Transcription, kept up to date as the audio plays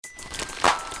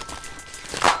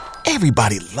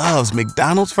Everybody loves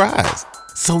McDonald's fries.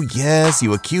 So yes,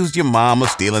 you accused your mom of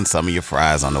stealing some of your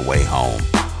fries on the way home.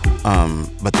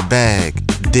 But the bag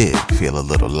did feel a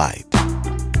little light.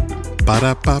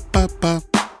 Ba-da-ba-ba-ba.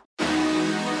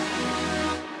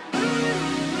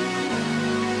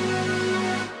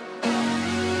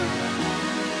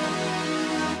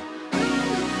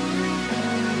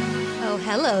 Oh,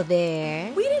 hello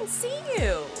there. We didn't see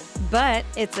you. But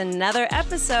it's another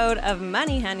episode of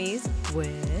Money Honeys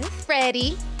with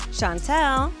Freddie.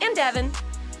 Chantel. And Devin.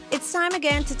 It's time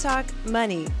again to talk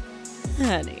money,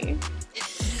 honey.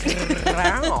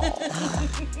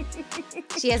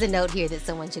 She has a note here that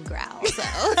someone should growl, so.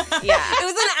 Yeah. It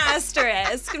was an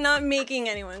asterisk. I'm not making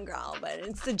anyone growl, but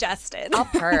it's suggested. I'll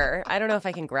purr. I don't know if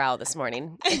I can growl this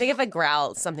morning. I think if I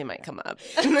growl, something might come up.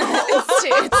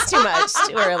 It's too much,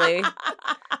 too early.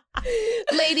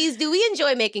 Ladies, do we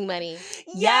enjoy making money?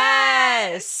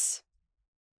 Yes.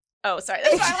 Oh, sorry.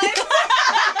 That's why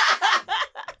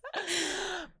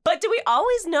But do we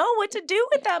always know what to do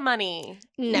with that money?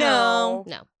 No.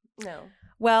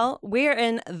 Well, we're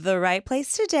in the right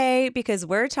place today because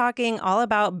we're talking all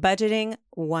about budgeting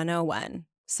 101.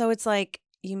 So it's like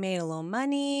you made a little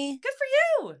money. Good for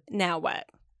you. Now what?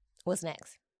 What's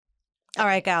next? All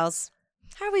right, gals.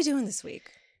 How are we doing this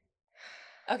week?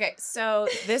 Okay, so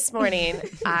this morning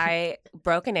I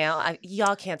broke a nail.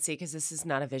 Y'all can't see because this is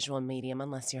not a visual medium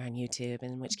unless you're on YouTube,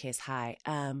 in which case, hi.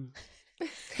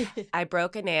 I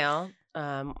broke a nail.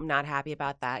 I'm not happy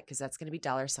about that because that's going to be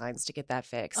dollar signs to get that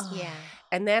fixed. Yeah.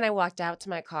 And then I walked out to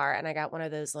my car and I got one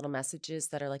of those little messages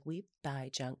that are like, we buy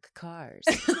junk cars.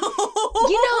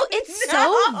 It's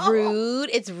so rude.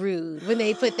 It's rude when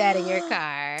they put that in your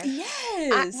car.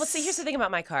 Yes. Well, see, here's the thing about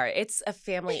my car. It's a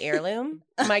family heirloom.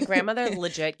 My grandmother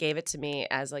legit gave it to me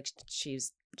as like she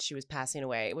was passing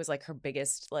away. It was like her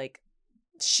biggest, like,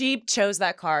 she chose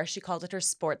that car. She called it her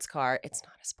sports car. It's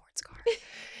not a sports car.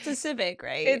 It's a Civic,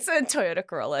 right? It's a Toyota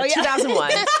Corolla,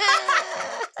 2001.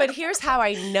 But here's how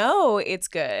I know it's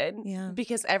good. Yeah.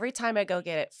 Because every time I go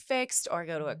get it fixed or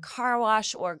go to a car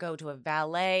wash or go to a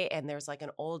valet and there's like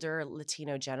an older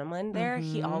Latino gentleman there,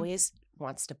 he always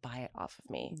wants to buy it off of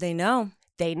me. They know.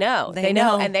 They know. They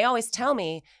know. And they always tell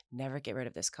me, never get rid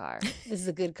of this car. This is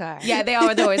a good car. Yeah, they're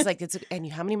always like,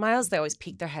 how many miles? They always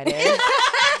peek their head in.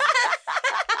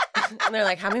 And they're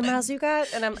like, how many miles you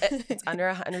got? And it's under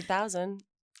 100,000.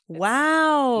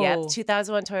 Wow. Yeah,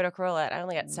 2001 Toyota Corolla. I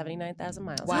only got 79,000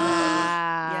 miles.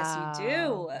 Wow. Yes, you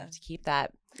do. I have to keep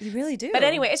that. You really do. But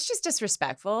anyway, it's just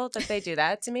disrespectful that they do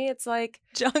that to me. It's like,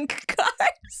 junk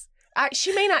cars.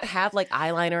 she may not have like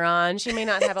eyeliner on. She may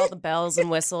not have all the bells and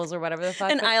whistles or whatever the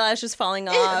fuck. An eyelash is falling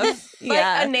off.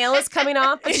 Like a nail is coming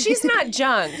off, but she's not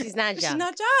junk. She's not She's junk.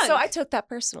 not junk. So I took that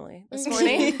personally this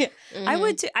morning. I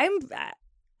would too.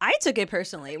 I took it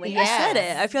personally when you said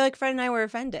it. I feel like Fred and I were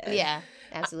offended. Yeah,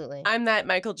 absolutely. I'm that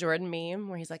Michael Jordan meme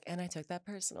where he's like, and I took that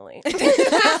personally. So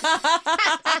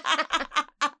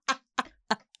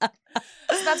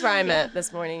that's where I'm at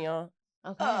this morning, y'all.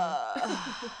 Okay.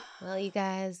 Well, you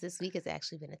guys, this week has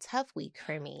actually been a tough week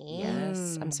for me.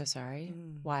 Yes, I'm so sorry.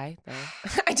 Why, though?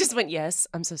 I just went, yes,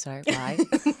 I'm so sorry. Why?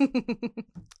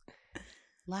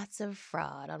 Lots of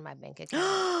fraud on my bank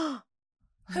account.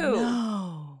 Who?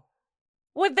 No.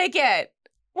 What'd they get?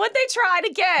 What'd they try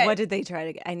to get? What did they try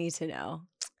to get? I need to know.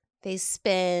 They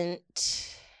spent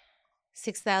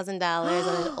 $6,000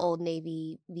 on an Old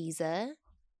Navy Visa.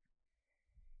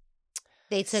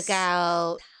 They took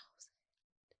out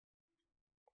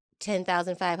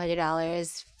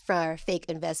 $10,500 for fake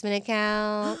investment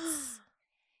accounts.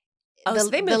 Oh, so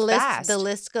they moved fast. The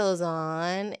list goes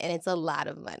on, and it's a lot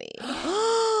of money.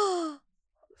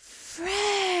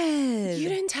 Fred. You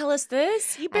didn't tell us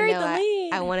this. You buried the lead.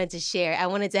 I wanted to share. I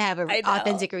wanted to have an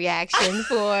authentic reaction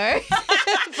for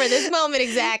this moment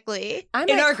exactly.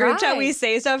 In our group chat, we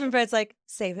say stuff, and Fred's like,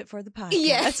 save it for the podcast.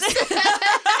 Yes.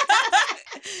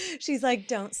 She's like,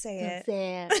 don't say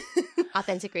it.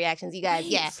 Authentic reactions, you guys.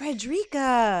 Yeah.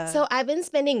 Frederica. So I've been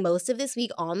spending most of this week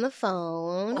on the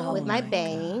phone with my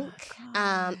bank.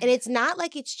 And it's not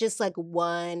like it's just like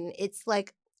one. It's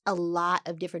like a lot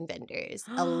of different vendors,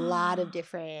 a lot of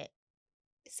different,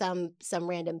 some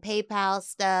random PayPal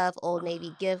stuff, Old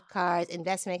Navy gift cards,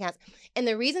 investment accounts. And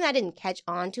the reason I didn't catch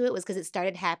on to it was because it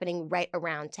started happening right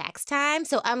around tax time.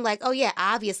 So I'm like, oh yeah,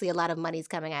 obviously a lot of money's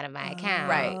coming out of my account.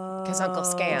 Right, because Uncle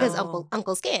Scam. Because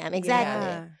Uncle Scam,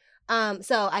 exactly. Yeah.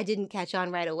 So I didn't catch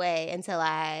on right away until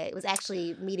I was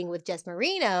actually meeting with Jess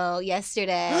Marino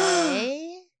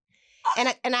yesterday.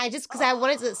 And I just, because I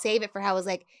wanted to save it for how I was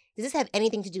like, does this have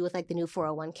anything to do with like the new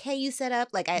 401k you set up?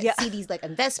 Like I see these like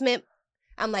investment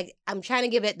I'm like, I'm trying to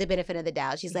give it the benefit of the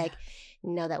doubt. She's like,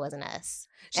 no, that wasn't us.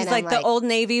 She's And like, I'm the Old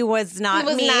Navy was not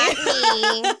was me. not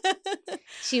me.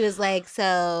 She was like,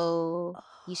 so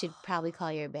you should probably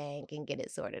call your bank and get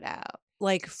it sorted out.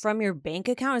 Like from your bank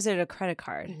account? Is it a credit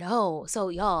card? No. So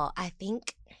y'all, I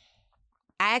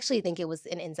actually think it was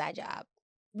an inside job.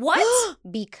 What?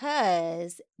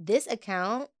 Because this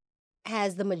account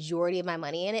has the majority of my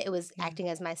money in it. It was acting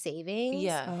as my savings.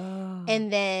 Yeah. Oh.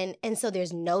 And so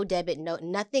there's no debit,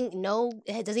 nothing,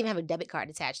 it doesn't even have a debit card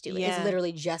attached to it. Yeah. It's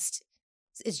literally just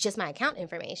my account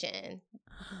information.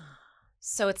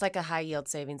 So it's like a high yield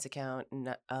savings account.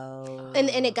 Oh. And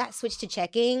it got switched to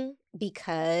checking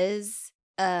because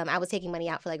I was taking money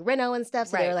out for like reno and stuff.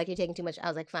 So they were Right. like, you're taking too much. I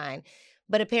was like, fine.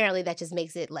 But apparently that just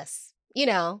makes it less,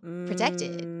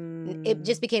 protected. It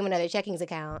just became another checkings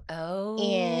account. Oh.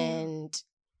 And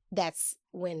that's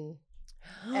when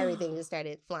everything just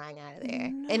started flying out of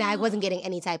there. And I wasn't getting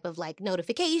any type of like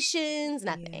notifications,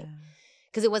 nothing.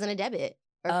 Because it wasn't a debit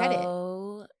or credit.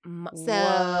 Oh. So,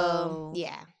 Whoa.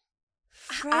 yeah.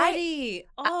 Freddie.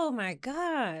 Oh my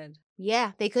God.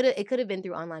 Yeah, it could have been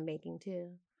through online banking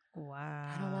too. Wow.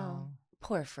 I don't know.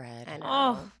 Poor Fred. I know.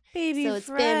 Oh, baby So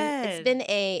Fred.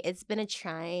 it's been a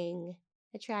trying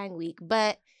week,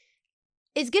 but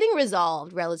it's getting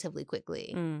resolved relatively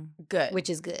quickly, Good. which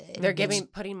is good. They're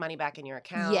putting money back in your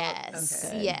account. Yes,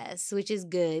 Okay. yes, which is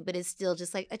good, but it's still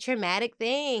just like a traumatic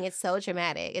thing. It's so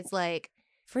traumatic. It's like,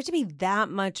 For it to be that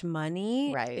much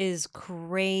money Right. is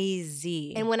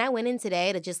crazy. and when I went in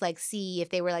today to just like see if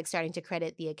they were like starting to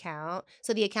credit the account,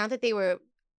 so the account that they were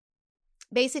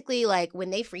basically like when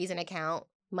they freeze an account,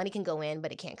 money can go in,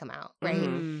 but it can't come out, right?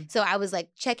 Mhm. So I was like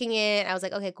checking it. I was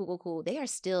like, okay, cool. They are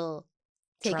still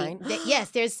taking. Trying? Yes,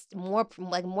 there's more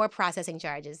processing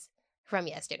charges from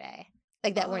yesterday,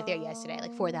 like that weren't there yesterday,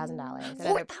 like $4,000.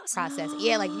 Another processing.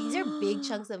 Yeah, like these are big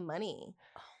chunks of money,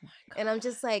 Oh my God. and I'm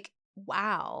just like,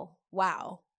 wow.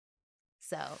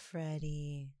 So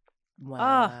Freddie.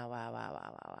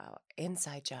 Wow.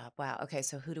 Inside job. Wow. Okay,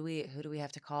 so who do we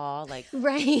have to call? Like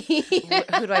right.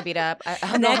 who do I beat up?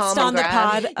 I'll go Next home on and the grab-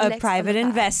 pod, a Next private on the pod.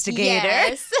 investigator.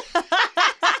 Yes.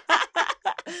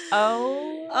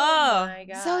 Oh. Oh. My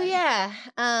God. So yeah,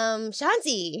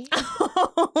 Shanti.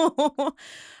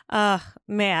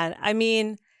 Man. I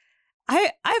mean,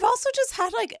 I've also just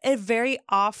had like a very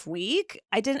off week.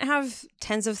 I didn't have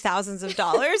tens of thousands of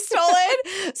dollars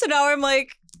stolen. So now I'm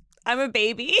like, I'm a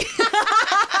baby.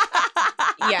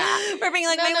 Yeah. For being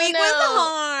like, No, my no, week no. was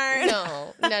hard.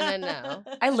 No.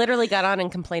 I literally got on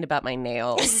and complained about my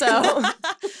nails. So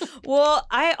Well,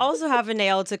 I also have a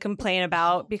nail to complain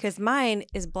about because mine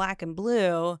is black and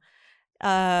blue.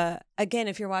 Again,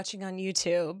 if you're watching on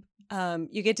YouTube,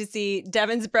 you get to see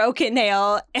Devin's broken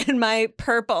nail and my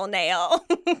purple nail.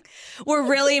 We're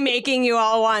really making you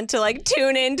all want to like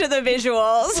tune into the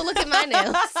visuals. Well, look at my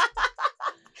nails.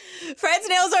 Fred's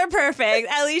nails are perfect.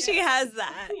 At least she has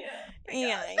that.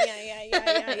 Yeah.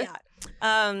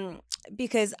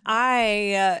 Because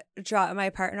I dropped my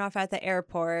partner off at the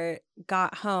airport,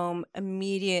 got home,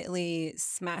 immediately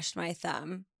smashed my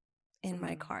thumb in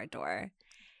my car door.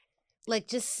 Like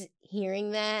just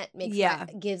hearing that makes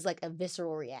gives like a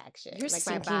visceral reaction. you're like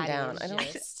sinking my body down. is I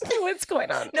don't just- know what's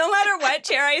going on. No matter what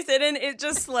chair I sit in, it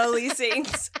just slowly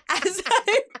sinks as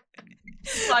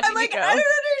I'm like, you go. I don't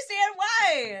understand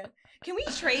why. Can we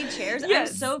trade chairs? Yes.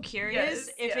 I'm so curious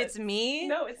if it's me.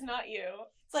 No, it's not you.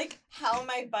 It's like how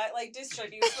my butt like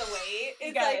distributes the weight.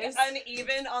 It's Guys. like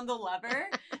uneven on the lever.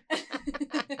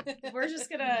 We're just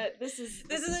gonna. This is a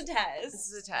test. This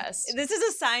is a test. This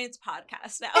is a science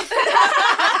podcast now.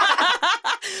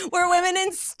 We're women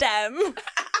in STEM.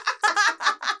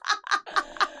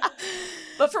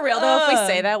 But for real though, if we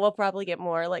say that, we'll probably get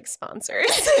more like sponsors.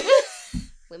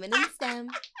 Women in STEM.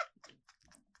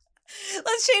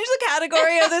 Let's change the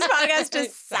category of this podcast to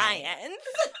science.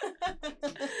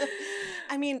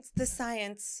 I mean, the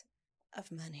science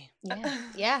of money.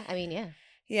 Yeah. I mean, yeah.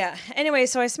 Yeah. Anyway,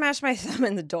 so I smashed my thumb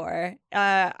in the door.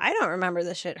 I don't remember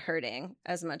the shit hurting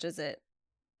as much as it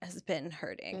has been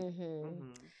hurting.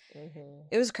 Mm-hmm.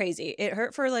 It was crazy. It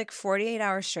hurt for like 48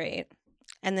 hours straight.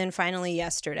 And then finally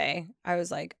yesterday, I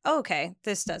was like, oh, okay,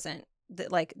 this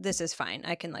is fine.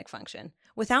 I can like function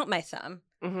without my thumb,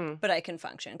 but I can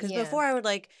function. Because before I would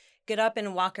like get up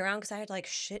and walk around because I had like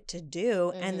shit to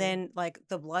do. And then like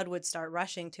the blood would start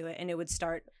rushing to it and it would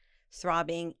start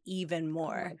throbbing even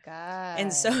more. Oh my God.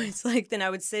 And so it's like, then I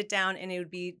would sit down and it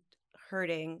would be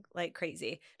hurting like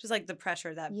crazy. Just like the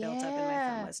pressure that built up in my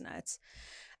thumb was nuts.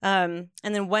 And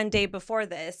then one day before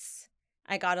this,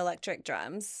 I got electric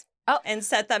drums and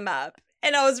set them up.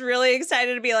 And I was really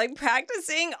excited to be like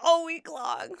practicing all week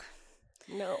long.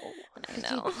 No. I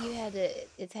know. You had to.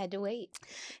 It's had to wait.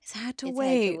 It's had to It's had to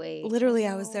wait. wait. Literally,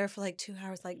 I I was know. there for like 2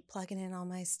 hours, like plugging in all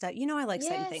my stuff. You know, I like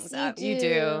setting Yes, things you up. do. You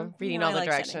do. Reading know, all I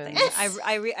the like setting directions. things.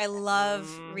 I love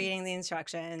reading the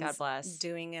instructions. God bless.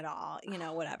 Doing it all,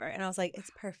 whatever. And I was like,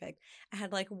 it's perfect. I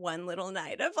had like one little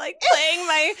night of like playing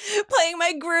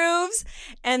my grooves,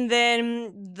 and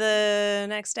then the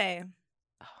next day,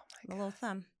 Oh the my little God.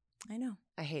 thumb. I know.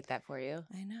 I hate that for you.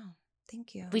 I know.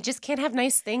 Thank you. We just can't have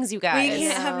nice things, you We guys.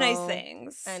 can't have nice know.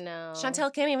 things. I know.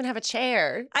 Chantel can't even have a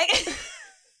chair.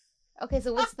 Okay,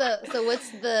 so what's the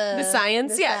The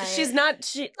science? the Yeah,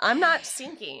 science? I'm not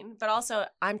sinking, but also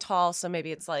I'm tall, so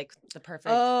maybe it's like the perfect.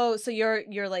 Oh, so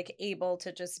you're like able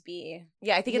to just be.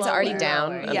 Yeah, I think it's already Lower. down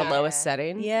Lower. at Yeah. the lowest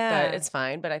setting. Yeah. But it's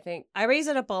fine. But I think I raise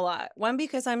it up a lot. One,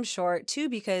 because I'm short. Two,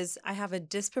 because I have a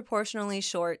disproportionately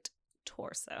short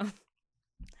torso.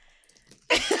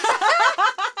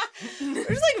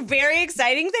 There's like very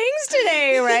exciting things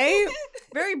today, right?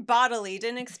 Very bodily.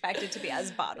 Didn't expect it to be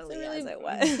as bodily It's a as really it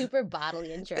was. super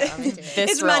bodily intro today. This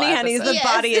It's raw Money Honey's the episode. Yes.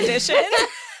 body edition.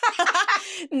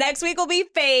 Next week will be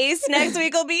face. Next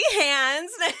week will be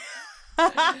hands.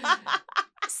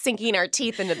 sinking our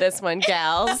teeth into this one,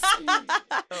 gals.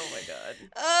 Oh my God.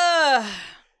 Ugh.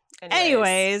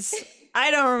 Anyways,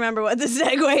 I don't remember what the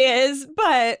segue is,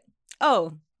 but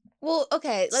Well,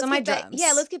 okay. Let's So my get back. drums.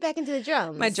 Yeah, let's get back into the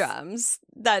drums. my drums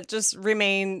that just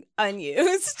remain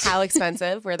unused. How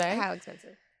expensive were they? How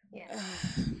expensive? Yeah.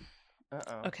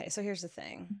 Uh-oh. Okay, so here's the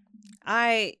thing.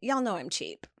 Y'all know I'm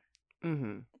cheap.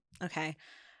 Mm-hmm. Okay.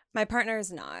 My partner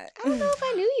is not. I don't know if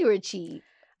I knew you were cheap.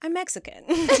 I'm Mexican.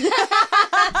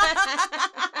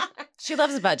 She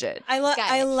loves a budget. Got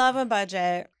I it. love a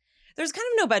budget. There's kind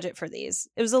of no budget for these.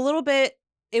 It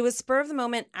was spur of the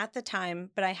moment at the time,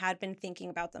 but I had been thinking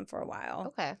about them for a while.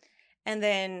 Okay. And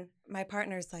then my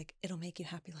partner's like, it'll make you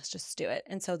happy. Let's just do it.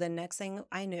 And so the next thing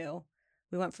I knew,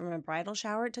 we went from a bridal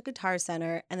shower to Guitar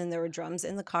Center, and then there were drums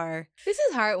in the car. This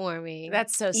is heartwarming.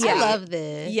 That's so sweet. I love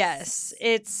this. Yes,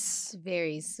 It's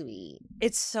very sweet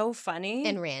it's so funny.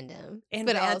 and random, And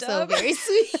but also random. very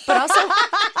sweet. But also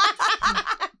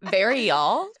very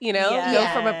y'all, go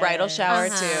from a bridal shower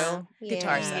Uh-huh. to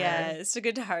Guitar Yeah. Center. Yes, to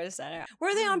Guitar Center.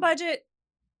 Were they on budget?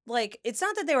 Like, it's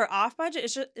not that they were off budget.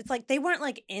 It's like they weren't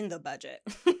like in the budget.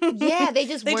 Yeah, they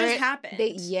just they weren't. just happened.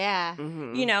 Yeah.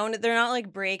 Mhm. And they're not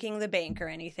like breaking the bank or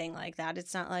anything like that.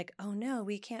 It's not like, oh no,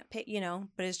 we can't pay,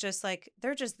 but it's just like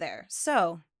they're just there.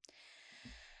 So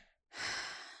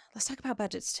let's talk about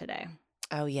budgets today.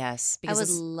 Oh, yes. I would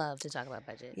Because love to talk about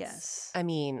budgets. Yes. I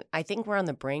mean, I think we're on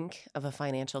the brink of a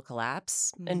financial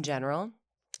collapse in Mhm. general.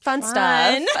 Fun Fun.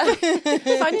 stuff.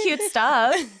 Fun, cute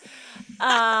stuff.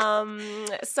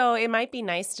 So it might be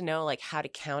nice to know like how to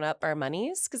count up our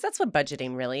monies, because that's what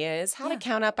budgeting really is. How to Yeah.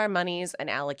 count up our monies and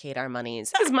allocate our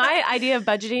monies. Because my idea of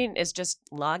budgeting is just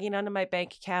logging onto my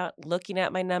bank account, looking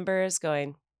at my numbers,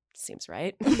 going, seems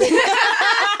right.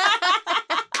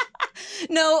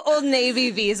 No Old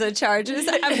Navy Visa charges.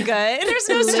 I'm good. There's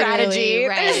no Literally, strategy.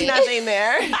 There's right. nothing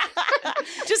there.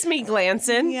 Just me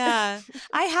glancing. Yeah.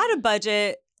 I had a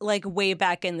budget like way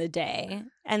back in the day.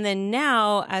 And then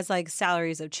now, as like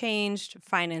salaries have changed,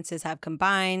 finances have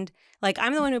combined, like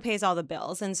I'm the one who pays all the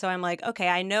bills. And so I'm like, okay,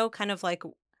 I know kind of like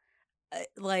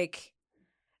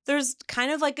there's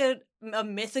kind of like a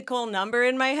mythical number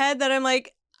in my head that I'm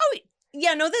like, oh,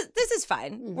 yeah, no, this is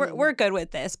fine. Mhm. We're good with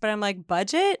this. But I'm like,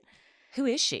 budget? Who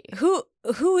is she? Who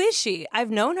is she? I've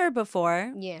known her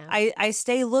before. Yeah. I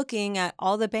stay looking at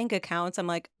all the bank accounts. I'm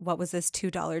like, what was this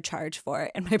 $2 charge for?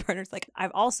 And my partner's like,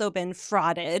 I've also been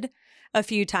frauded a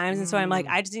few times. And so I'm like,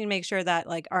 I just need to make sure that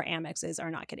like our Amexes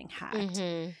are not getting hacked.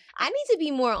 Mhm. I need to be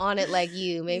more on it like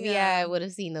you. Maybe Yeah. I would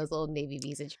have seen those old Navy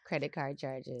Visa credit card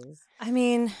charges I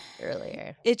mean,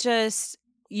 earlier. it just,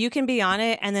 you can be on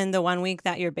it. And then the 1 week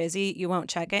that you're busy, you won't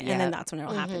check it. And then Yep. that's when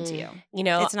it'll happen to Mhm. you. You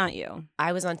know, It's not you.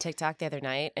 I was on TikTok the other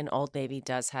night, and Old Navy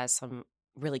does has some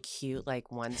really cute like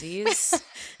onesies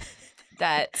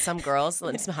that some girls,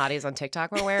 some hotties on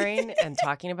TikTok were wearing and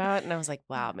talking about, and I was like,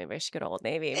 wow, maybe I should go to Old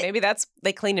Navy. Maybe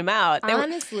they cleaned them out.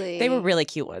 Honestly. They were really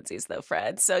cute onesies though,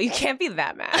 Fred. So you can't be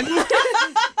that mad.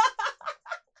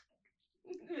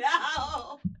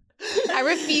 No. I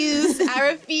refuse.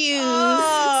 Oh.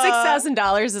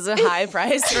 $6,000 is a high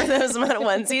price for those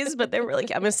onesies, but they're really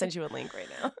cute. I'm gonna send you a link right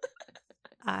now.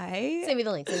 Send me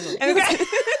the link. Send me the link. Okay.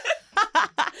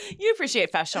 You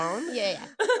appreciate fashion. Yeah.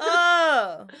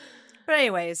 Oh. But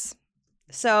anyways,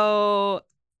 so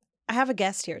I have a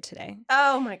guest here today.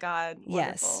 Oh my God.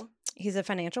 Yes. Wonderful. He's a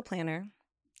financial planner.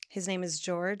 His name is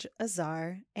George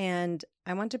Azar, and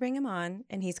I want to bring him on,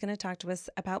 and he's going to talk to us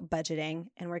about budgeting,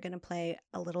 and we're going to play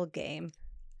a little game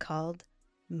called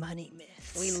Money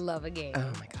Myths. We love a game. Oh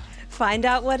my God. Find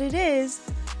out what it is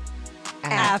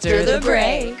after the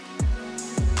break.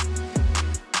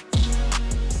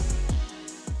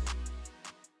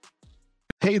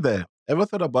 Hey there, ever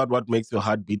thought about what makes your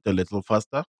heart beat a little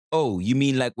faster? Oh, you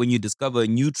mean like when you discover a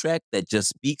new track that just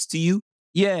speaks to you?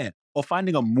 Yeah, or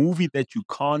finding a movie that you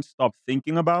can't stop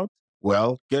thinking about?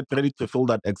 Well, get ready to feel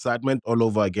that excitement all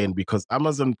over again because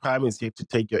Amazon Prime is here to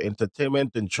take your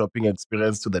entertainment and shopping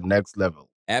experience to the next level.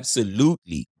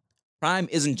 Absolutely. Prime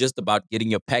isn't just about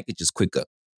getting your packages quicker.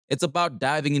 It's about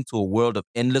diving into a world of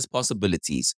endless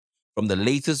possibilities, from the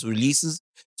latest releases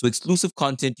to exclusive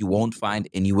content you won't find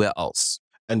anywhere else.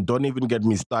 And don't even get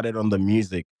me started on the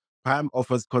music. Prime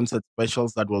offers concert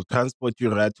specials that will transport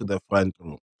you right to the front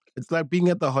row. It's like being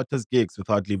at the hottest gigs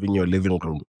without leaving your living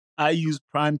room. I use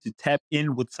Prime to tap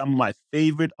in with some of my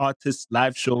favorite artists'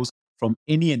 live shows from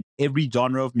any and every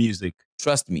genre of music.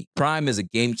 Trust me, Prime is a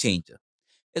game changer.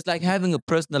 It's like having a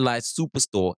personalized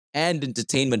superstore and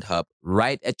entertainment hub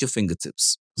right at your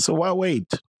fingertips. So why wait?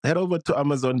 Head over to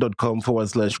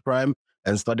amazon.com/Prime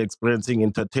and start experiencing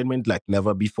entertainment like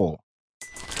never before.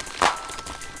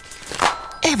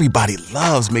 Everybody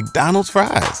loves McDonald's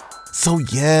fries. So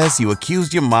yes, you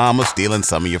accused your mom of stealing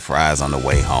some of your fries on the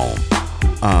way home.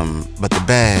 But the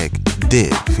bag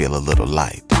did feel a little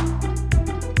light.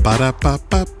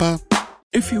 Ba-da-ba-ba-ba.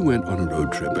 If you went on a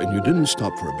road trip and you didn't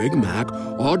stop for a Big Mac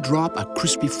or drop a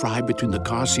crispy fry between the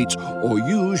car seats or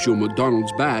use your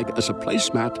McDonald's bag as a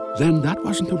placemat, then that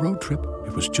wasn't a road trip.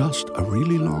 It was just a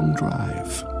really long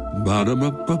drive.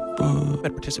 Ba-da-ba-ba-ba.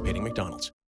 At participating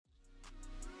McDonald's.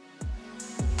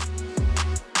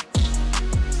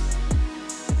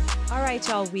 All right,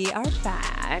 y'all, we are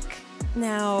back.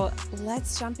 Now,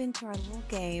 let's jump into our little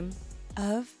game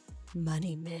of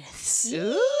Money Myths.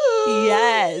 Ooh.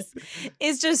 Yes.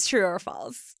 It's just true or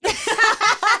false. But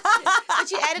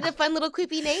you added a fun little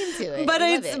quippy name to it. But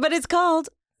it's called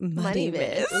Money Money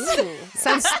Myths. Myths. Ooh.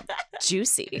 Sounds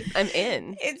juicy. I'm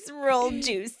in. It's real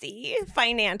juicy,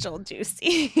 financial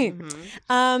juicy.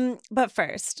 But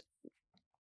first,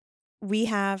 we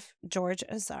have George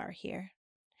Azar here,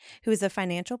 who is a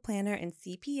financial planner and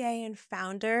CPA and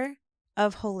founder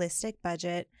of Holistic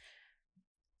Budget.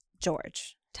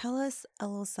 George, tell us a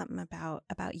little something about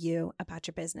you, about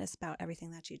your business, about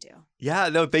everything that you do. Yeah,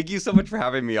 no, thank you so much for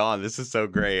having me on. This is so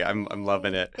great. I'm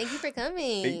loving it. Thank you for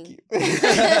coming. Thank you.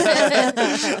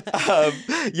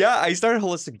 Yeah, I started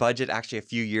Holistic Budget actually a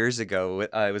few years ago.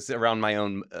 It was around my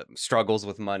own struggles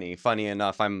with money. Funny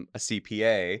enough, I'm a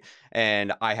CPA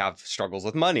and I have struggles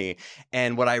with money.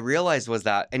 And what I realized was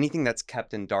that anything that's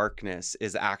kept in darkness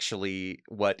is actually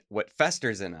what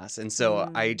festers in us. And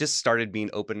so I just started being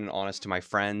open and honest to my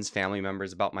friends, family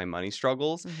members about my money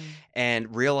struggles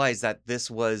and realized that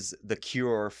this was the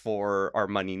cure for our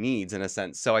money needs in a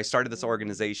sense. So I started this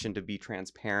organization to be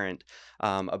transparent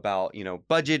about,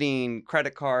 budgeting,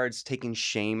 credit cards, taking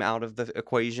shame out of the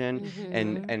equation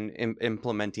and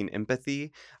implementing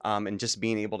empathy and just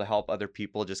being able to help other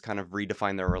people just kind of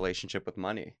redefine their relationship with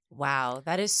money. Wow,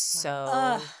 that is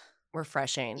so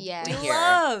refreshing Yes. to We hear.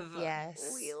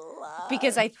 Yes. We love.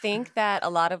 Because I think that a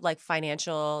lot of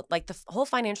the whole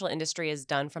financial industry is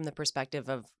done from the perspective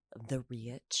of the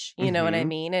rich. You know what I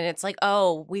mean? And it's like,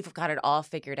 oh, we've got it all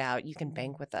figured out. You can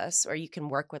bank with us or you can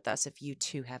work with us if you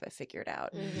too have it figured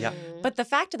out. Yeah. But the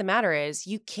fact of the matter is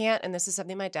you can't, and this is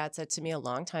something my dad said to me a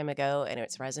long time ago, and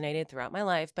it's resonated throughout my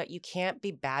life, but you can't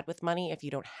be bad with money if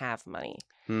you don't have money.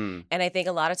 And I think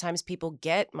a lot of times people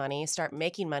get money, start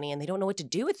making money, and they don't know what to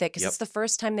do with it because it's the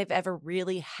first time they've ever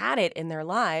really had it in their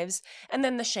lives. And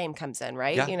then the shame comes in,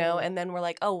 right? Yeah. And then we're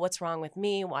like, oh, what's wrong with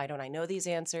me? Why don't I know these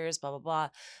answers? Blah, blah, blah.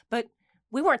 But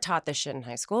we weren't taught this shit in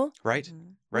high school. Right.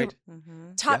 Right.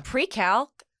 Taught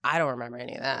pre-cal. I don't remember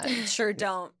any of that. Sure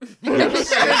don't. Or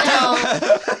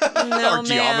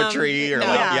geometry or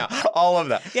all of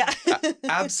that. Yeah.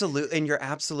 Absolutely. And you're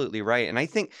absolutely right. And I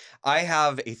think I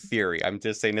have a theory. I'm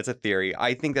just saying it's a theory.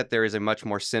 I think that there is a much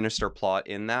more sinister plot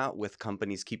in that with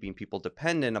companies keeping people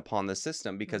dependent upon the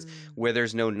system because where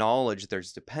there's no knowledge,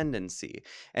 there's dependency.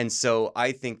 And so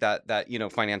I think that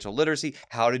financial literacy,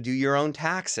 how to do your own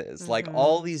taxes, like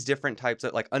all these different types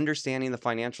of like understanding the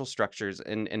financial structures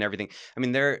and everything. I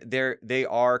mean, they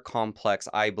are complex,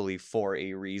 I believe, for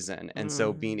a reason. And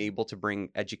so being able to bring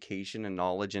education and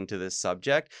knowledge into this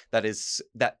subject that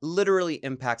literally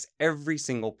impacts every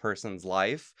single person's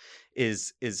life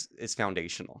is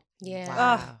foundational. Yeah.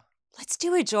 Wow. Let's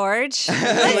do it, George.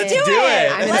 Let's do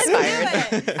it. I'm Let's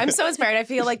inspired. do it. I'm so inspired. I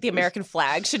feel like the American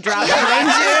flag should drop behind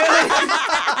you.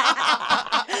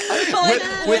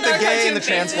 With the gay and the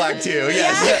trans flag too.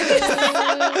 Yes.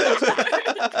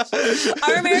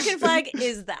 Our American flag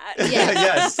is that. Yeah.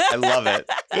 Yes, I love it.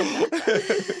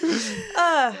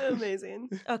 Amazing.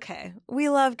 Okay. We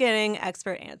love getting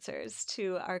expert answers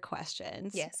to our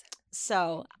questions. Yes.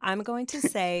 So I'm going to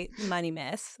say money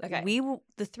myth. Okay.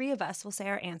 The three of us will say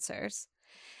our answers.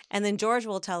 And then George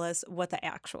will tell us what the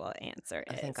actual answer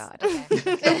is. Oh, thank God.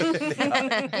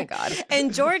 Thank God.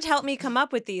 And George helped me come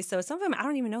up with these. So some of them I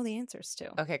don't even know the answers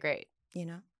to. Okay, great. You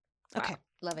know? Wow. Okay.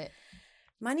 Love it.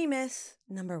 Money myth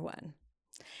number 1.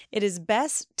 It is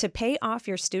best to pay off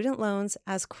your student loans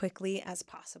as quickly as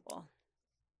possible.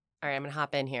 All right, I'm going to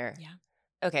hop in here. Yeah.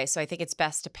 Okay, so I think it's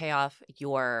best to pay off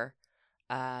your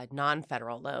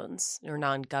non-federal loans or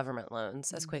non-government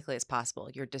loans as quickly as possible.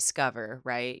 Your Discover,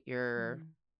 right? Your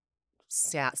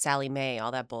Sally Mae,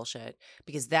 all that bullshit,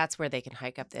 because that's where they can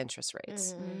hike up the interest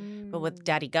rates. But with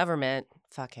Daddy Government,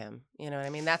 fuck him. You know what I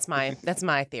mean? That's my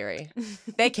theory.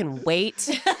 They can wait.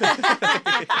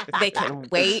 They can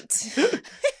wait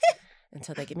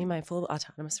until they give me my full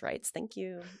autonomous rights. Thank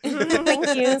you.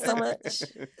 Thank you so much.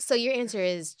 So your answer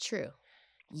is true.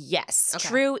 Yes. Okay.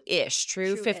 True-ish.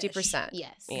 True True-ish. 50%.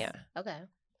 Yes. Yeah. Okay.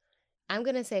 I'm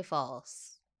going to say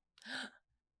false.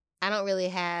 I don't really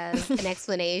have an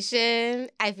explanation.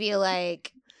 I feel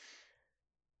like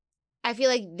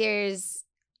there's,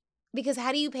 because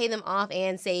how do you pay them off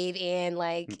and save and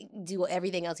like do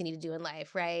everything else you need to do in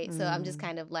life, right? So I'm just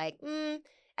kind of like,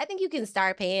 I think you can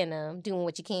start paying them, doing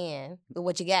what you can with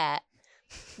what you got.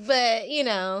 But, you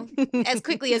know, as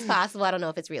quickly as possible, I don't know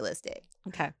if it's realistic.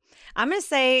 Okay. I'm going to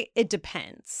say it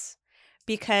depends.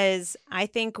 Because I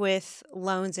think with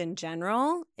loans in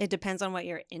general, it depends on what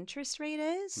your interest rate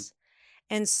is.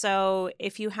 And so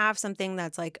if you have something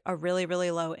that's like a really,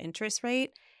 really low interest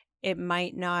rate, it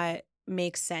might not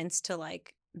make sense to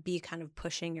like be kind of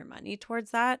pushing your money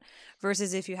towards that.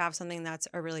 Versus if you have something that's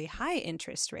a really high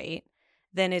interest rate,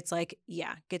 then it's like,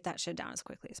 yeah, get that shit down as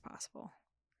quickly as possible.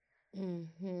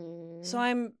 Mm-hmm. So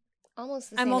I'm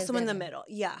almost. I'm also in the middle.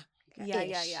 Yeah. Yeah.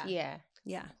 Yeah.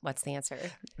 Yeah. What's the answer?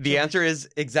 The answer is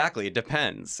exactly. It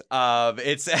depends.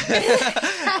 It's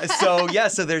so yeah.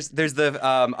 So there's the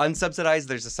unsubsidized.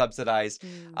 There's the subsidized.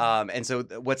 And so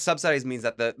what subsidized means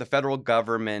that the federal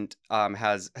government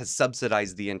has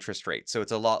subsidized the interest rate. So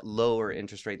it's a lot lower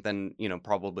interest rate than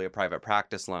probably a private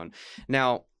practice loan.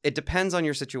 Now it depends on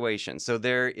your situation. So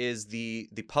there is the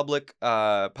public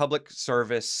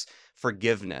service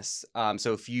forgiveness.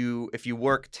 So if you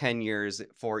work 10 years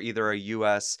for either a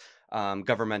U.S.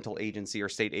 Governmental agency or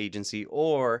state agency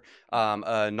or a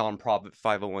nonprofit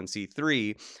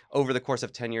 501c3 over the course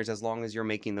of 10 years, as long as you're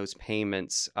making those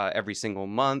payments every single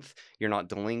month, you're not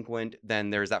delinquent, then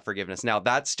there's that forgiveness. Now,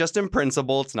 that's just in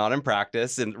principle. It's not in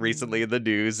practice. And recently in the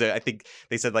news, I think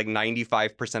they said like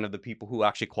 95% of the people who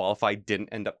actually qualified didn't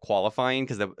end up qualifying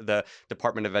because the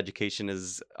Department of Education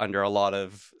is under a lot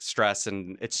of stress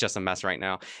and it's just a mess right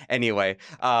now. Anyway,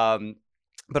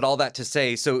 but all that to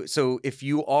say, so if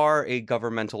you are a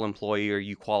governmental employee or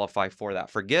you qualify for that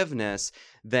forgiveness,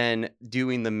 then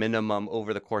doing the minimum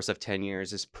over the course of 10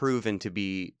 years is proven to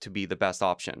be the best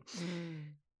option.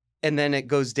 And then it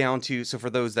goes down to, so for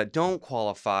those that don't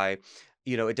qualify,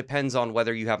 it depends on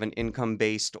whether you have an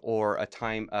income-based or a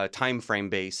time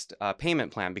frame-based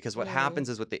payment plan. Because what happens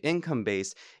is with the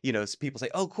income-based, people say,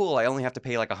 oh, cool, I only have to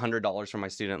pay like $100 for my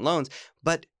student loans.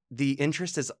 But the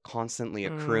interest is constantly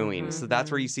accruing. So that's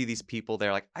where you see these people,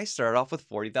 they're like, I started off with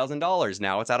 $40,000.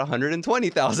 Now it's at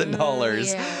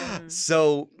 $120,000.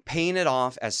 So paying it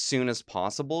off as soon as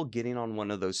possible, getting on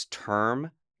one of those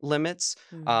term limits,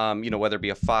 whether it be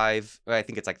a 5, I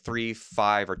think it's like 3,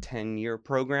 5, or 10-year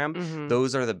program,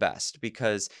 those are the best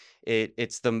because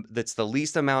it's the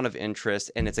least amount of interest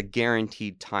and it's a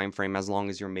guaranteed time frame as long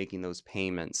as you're making those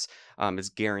payments. It's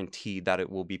guaranteed that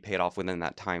it will be paid off within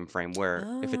that time frame. Where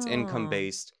if it's income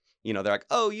based, they're like,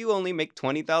 oh, you only make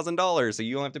 $20,000, so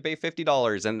you only have to pay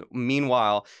 $50. And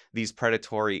meanwhile, these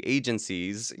predatory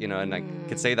agencies, and I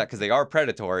could say that because they are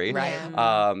predatory, right?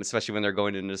 Especially when they're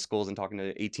going into schools and talking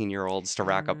to 18-year-olds to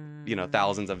rack up,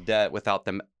 thousands of debt without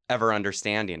them ever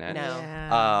understanding it.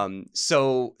 No.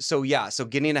 So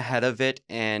getting ahead of it,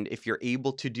 and if you're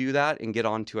able to do that and get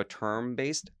onto a term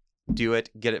based, do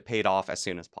it, get it paid off as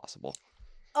soon as possible.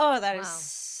 Oh, that is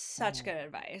such good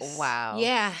advice. Wow.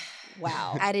 Yeah.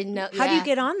 Wow. I didn't know. How do you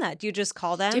get on that? Do you just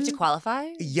call them? Do you have to qualify?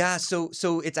 Yeah, so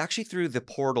it's actually through the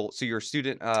portal. So your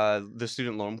the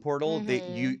student loan portal. That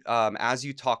you as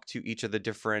you talk to each of the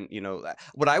different,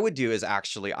 what I would do is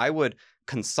actually I would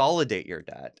consolidate your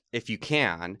debt if you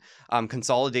can.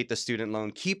 Consolidate the student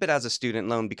loan, keep it as a student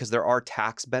loan because there are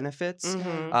tax benefits.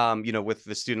 With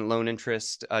the student loan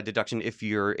interest deduction if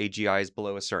your AGI is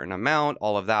below a certain amount,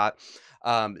 all of that.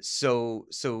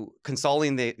 So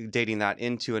consolidating that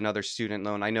into another student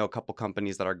loan. I know a couple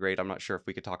companies that are great. I'm not sure if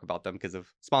we could talk about them because of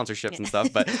sponsorships and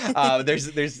stuff, but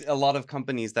there's a lot of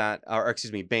companies that are,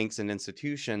 excuse me, banks and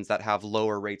institutions that have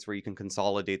lower rates where you can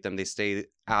consolidate them. They stay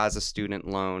as a student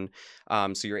loan,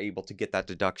 so you're able to get that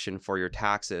deduction for your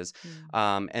taxes.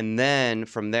 And then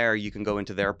from there, you can go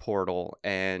into their portal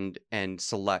and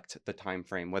select the time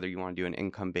frame, whether you want to do an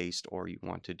income based or you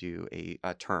want to do a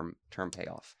term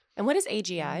payoff. And what is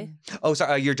AGI? Oh,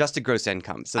 sorry, your adjusted gross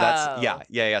income. So that's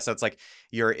yeah. So it's like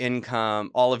your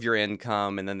income, all of your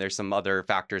income, and then there's some other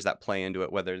factors that play into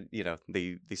it, whether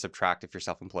they subtract if you're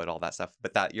self-employed, all that stuff.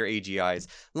 But that your AGI is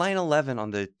line 11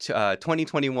 on the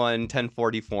 2021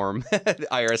 1040 form,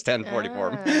 IRS 1040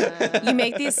 form. You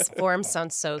make these forms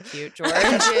sound so cute, George.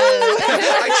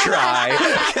 I try.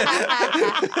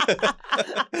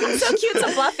 So cute, so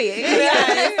fluffy.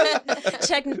 Yes.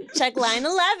 Check line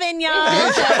 11,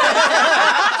 y'all.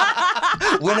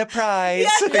 Win a prize.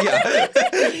 Yeah.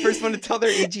 First one to tell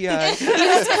their AGI.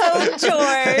 Use code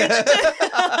George.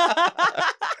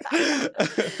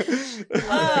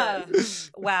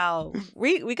 Wow.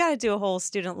 We got to do a whole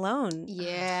student loan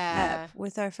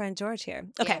with our friend George here.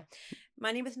 Okay. Yeah.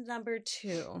 Money with number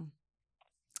 2.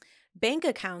 Bank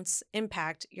accounts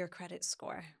impact your credit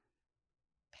score.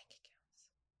 Bank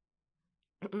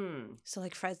accounts. So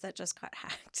like Fred's that just got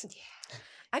hacked. Yeah.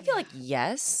 I feel like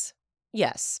yes,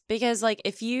 because like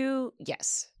if you yeah,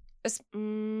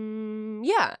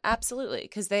 absolutely.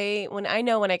 Because when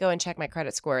I go and check my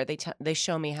credit score, they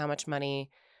show me how much money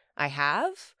I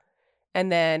have,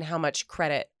 and then how much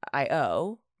credit I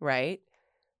owe, right?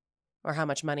 Or how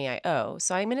much money I owe.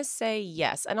 So I'm gonna say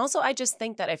yes. And also, I just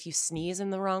think that if you sneeze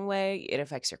in the wrong way, it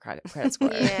affects your credit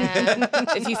score. Yeah.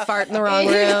 If you fart in the wrong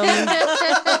room,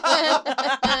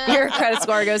 your credit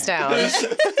score goes down.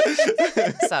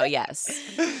 So yes.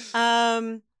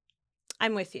 I'm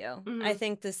with you. Mm-hmm. I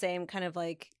think the same kind of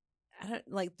like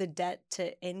the debt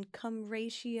to income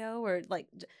ratio, or like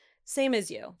same as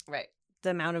you. Right.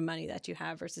 The amount of money that you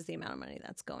have versus the amount of money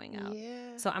that's going out.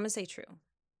 Yeah. So I'm gonna say true.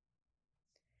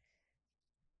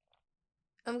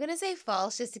 I'm going to say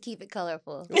false just to keep it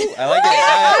colorful. Ooh, I like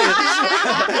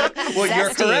it. Well, you're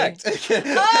correct. It's false.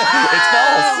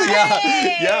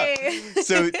 Hey! Yeah.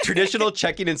 So traditional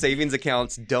checking and savings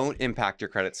accounts don't impact your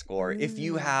credit score. If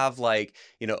you have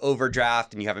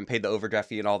overdraft and you haven't paid the overdraft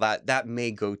fee and all that, that may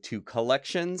go to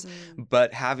collections.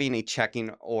 But having a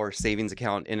checking or savings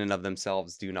account in and of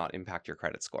themselves do not impact your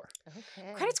credit score.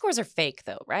 Okay. Credit scores are fake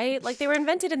though, right? Like they were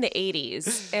invented in the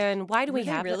 80s. And why do we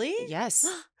have really? Yes.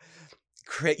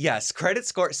 Yes, credit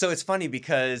score. So it's funny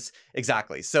because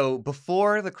exactly. So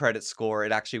before the credit score,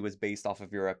 it actually was based off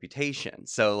of your reputation.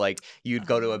 So like you'd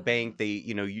go to a bank, they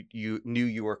you knew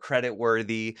you were credit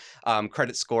worthy.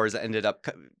 Credit scores ended up.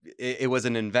 It was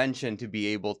an invention to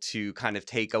be able to kind of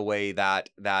take away that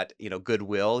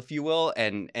goodwill, if you will,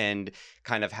 and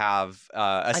kind of have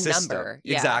a system. Number.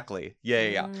 Yeah. Exactly.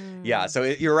 Yeah. So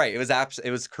you're right.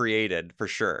 It was created for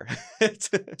sure.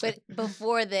 But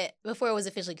before it was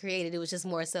officially created, it was just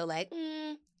more so like,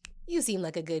 you seem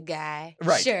like a good guy.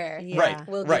 Right. Sure. Yeah. Right.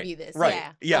 We'll give you this. Right.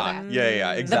 Yeah.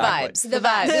 Yeah. Exactly. The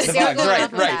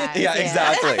vibes. Right. Yeah.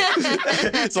 Exactly.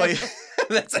 It's like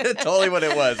that's totally what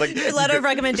it was. Like letter of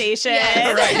recommendation.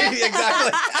 Yeah. Right.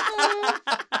 Exactly.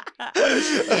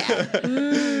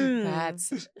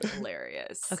 That's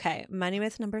hilarious. Okay. Money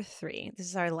myth number 3. This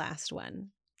is our last one.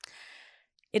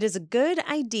 It is a good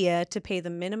idea to pay the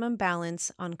minimum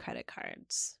balance on credit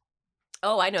cards.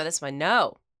 Oh, I know this one.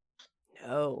 No.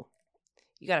 You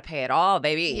got to pay it all,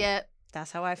 baby. Yep.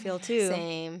 That's how I feel too.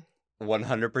 Same.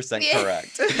 100%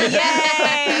 correct.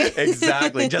 Yay!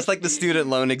 Exactly. Just like the student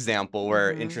loan example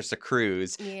where interest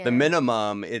accrues, the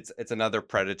minimum, it's another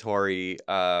predatory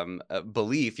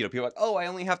belief. People are like, oh, I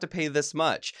only have to pay this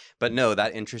much. But no,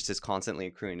 that interest is constantly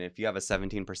accruing. If you have a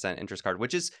 17% interest card,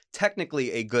 which is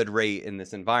technically a good rate in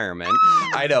this environment,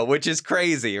 I know, which is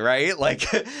crazy, right? Like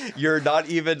you're not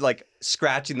even like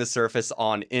scratching the surface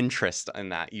on interest in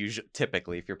that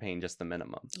typically if you're paying just the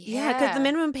minimum. Yeah, because the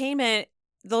minimum payment,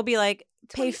 they'll be like,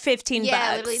 pay $15.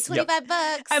 Yeah, literally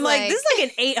 $25. I'm like, this is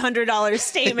like an $800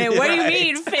 statement. What do you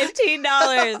mean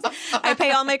 $15? I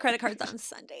pay all my credit cards on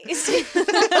Sundays.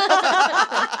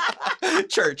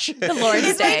 Church. The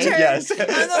Lord's Day. Yes. On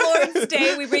the Lord's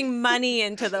Day, we bring money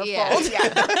into the fold.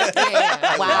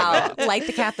 Yeah. Wow. Like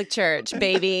the Catholic Church,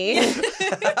 baby.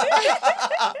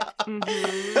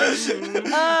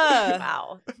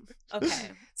 Wow.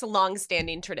 Okay. It's a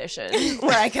long-standing tradition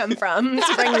where I come from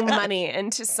to bring money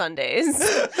into Sundays.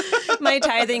 My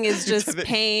tithing is just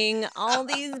paying all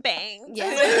these banks.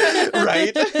 Yeah.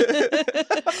 Right?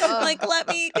 Like, let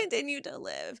me continue to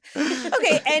live.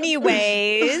 Okay,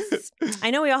 anyways, I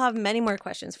know we all have many more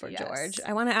questions for Yes. George.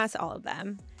 I want to ask all of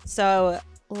them. So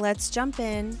let's jump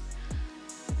in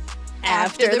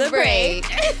After the break.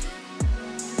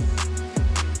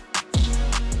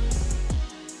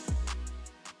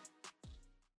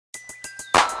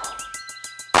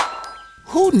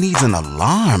 Who needs an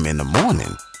alarm in the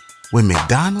morning when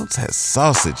McDonald's has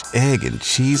sausage, egg, and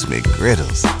cheese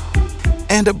McGriddles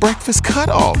and a breakfast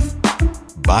cutoff?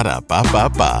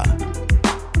 Ba-da-ba-ba-ba.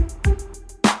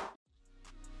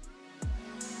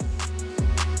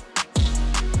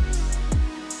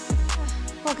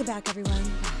 Welcome back, everyone.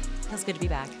 Feels good to be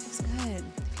back. Feels good.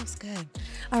 Feels good.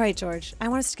 All right, George, I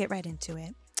want us to get right into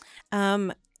it.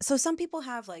 So some people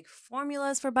have like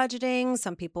formulas for budgeting.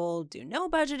 Some people do no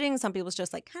budgeting. Some people's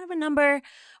just like kind of a number.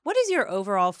 What is your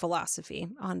overall philosophy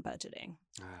on budgeting?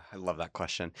 I love that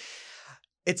question.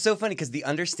 It's so funny because the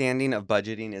understanding of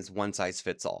budgeting is one size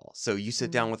fits all. So you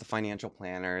sit down with a financial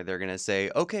planner, they're gonna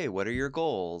say, "Okay, what are your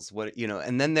goals? What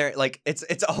and then they're like,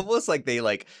 it's almost like they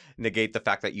like negate the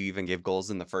fact that you even give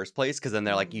goals in the first place because then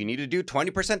they're like, you need to do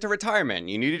 20% to retirement,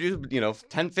 you need to do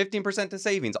 10-15% to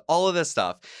savings, all of this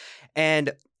stuff,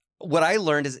 and what I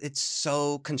learned is it's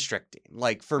so constricting.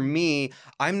 Like for me,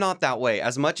 I'm not that way.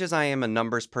 As much as I am a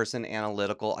numbers person,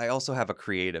 analytical, I also have a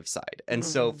creative side. And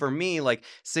so for me, like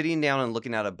sitting down and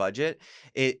looking at a budget,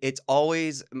 it's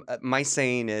always, my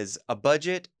saying is a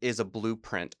budget is a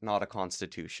blueprint, not a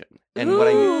constitution. And what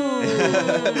I mean...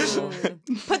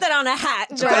 Put that on a hat,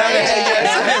 George.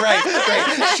 Right.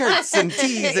 Shirts and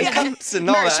tees and cups and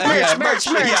all that. Merch.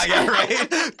 Yeah, right.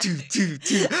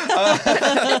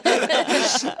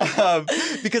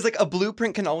 Because like a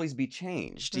blueprint can always be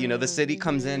changed. The city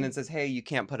comes in and says, "Hey, you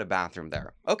can't put a bathroom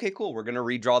there." Okay, cool. We're gonna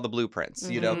redraw the blueprints.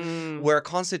 Where a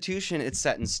constitution, it's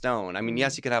set in stone. I mean,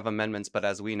 yes, you could have amendments, but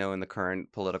as we know in the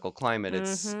current political climate,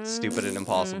 it's stupid and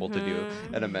impossible to do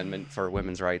an amendment for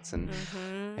women's rights and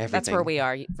everything. That's where we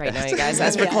are right now, you guys,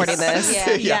 as recording this.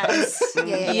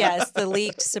 Yes, the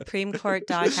leaked Supreme Court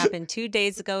doc happened 2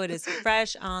 days ago. It is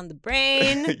fresh on the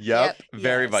brain. Yep.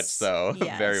 Very much so.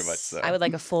 Yes. Very much so. I would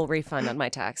like a full refund on my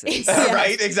taxes.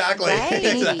 Right, exactly. Right.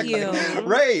 Exactly.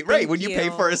 Right. When you pay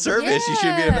for a service, you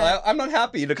should be able to, I'm not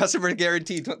happy. The customer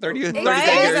guaranteed 30 day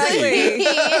guarantee.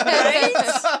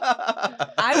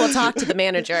 I will talk to the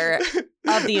manager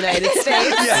of the United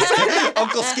States. Yes.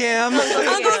 Uncle Scam.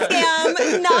 Uncle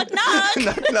Scam. Knock, knock.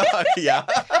 Knock. Yeah.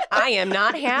 I am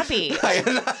not happy. Okay.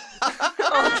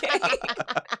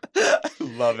 I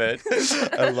love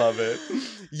it.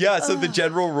 Yeah, so the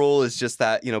general rule is just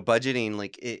that, budgeting,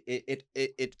 like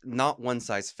it not one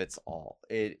size fits all.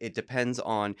 It depends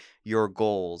on your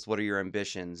goals. What are your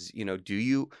ambitions? Do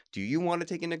you want to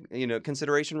take into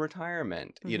consideration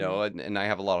retirement? And I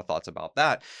have a lot of thoughts about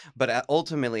that. But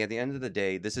ultimately, at the end of the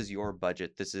day, this is your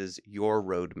budget. This is your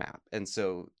roadmap. And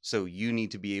so you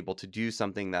need to be able to do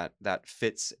something that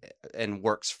fits and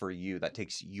works for you, that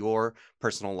takes your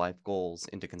personal life goals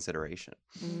into consideration.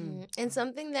 And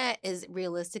something that is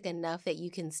realistic enough that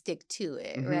you can stick to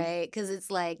it, right? Because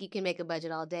it's like you can make a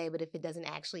budget all day, but if it doesn't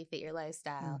actually fit your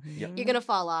lifestyle, you're going to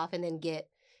fall off and then get,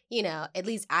 at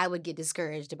least I would get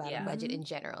discouraged about a budget in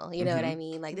general. You know what I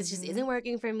mean? Like this just isn't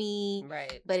working for me.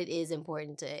 Right. But it is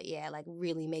important to,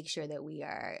 really make sure that we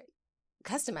are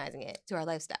customizing it to our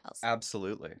lifestyles.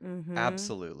 Absolutely.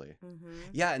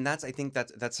 Yeah, and I think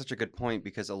that's such a good point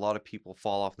because a lot of people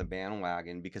fall off the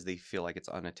bandwagon because they feel like it's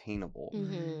unattainable.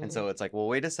 And so it's like, well,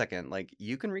 wait a second, like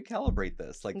you can recalibrate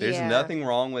this. Like there's nothing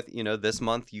wrong with, this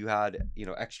month you had,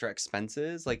 extra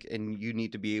expenses, like, and you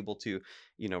need to be able to,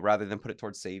 rather than put it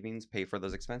towards savings, pay for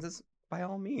those expenses. By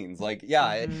all means, like,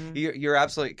 you're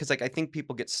absolutely, because like I think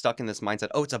people get stuck in this mindset.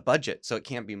 Oh, it's a budget, so it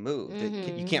can't be moved.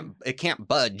 It can't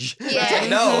budge. Yeah. Like,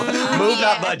 no, move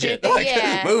that budget.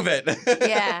 Like, move it.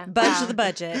 Yeah, budge the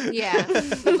budget. Yeah,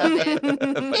 love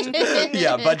it.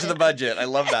 Yeah, budge the budget. I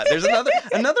love that. There's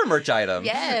another merch item.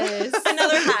 Yes,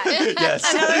 another hat. Yes,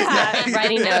 another hat.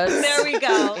 Writing notes. There we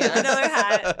go. Another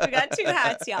hat. We got 2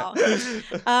 hats, y'all.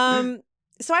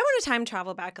 So I want to time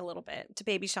travel back a little bit to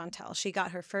baby Chantel. She got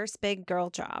her first big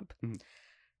girl job.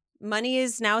 Money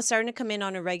is now starting to come in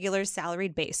on a regular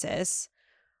salaried basis.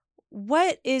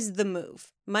 What is the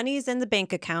move? Money is in the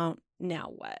bank account.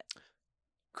 Now what?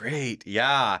 Great.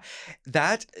 Yeah.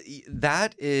 That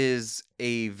is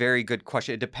a very good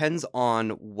question. It depends on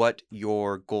what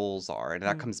your goals are. And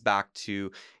that comes back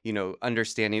to,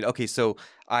 understanding, okay, so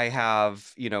I have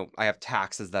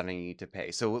taxes that I need to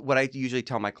pay. So what I usually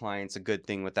tell my clients, a good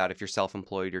thing with that, if you're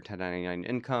self-employed or 1099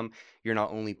 income, you're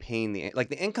not only paying the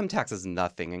income tax is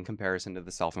nothing in comparison to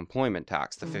the self-employment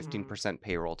tax, the 15%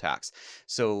 payroll tax.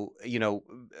 So,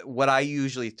 what I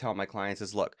usually tell my clients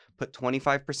is, look, put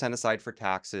 25% aside for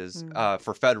taxes,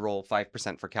 for federal,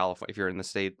 5% for California. If you're in the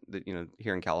state that,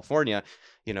 here in California,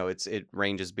 it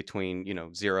ranges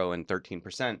between, 0 and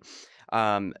 13%.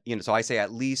 So I say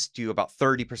at least do about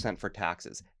 30% for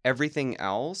taxes. Everything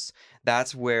else,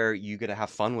 that's where you get to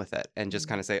have fun with it and just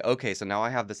kind of say, okay, so now I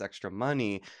have this extra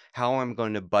money. How am I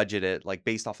going to budget it? Like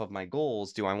based off of my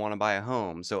goals, do I want to buy a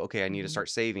home? So, okay, I need to start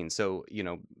saving. So,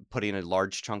 putting a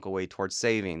large chunk away towards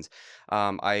savings.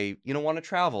 I, want to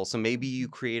travel. So maybe you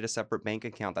create a separate bank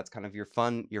account. That's kind of your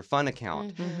fun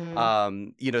account.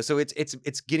 So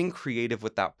it's getting creative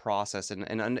with that process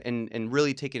and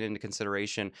really taking into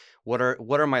consideration what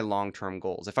are my long-term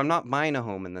goals. If I'm not buying a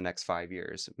home in the next 5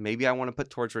 years, maybe I want to put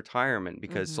towards retirement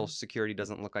because Social Security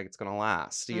doesn't look like it's going to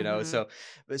last,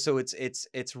 So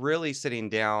it's really sitting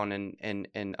down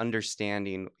and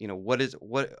understanding,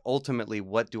 what ultimately,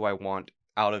 what do I want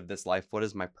out of this life? What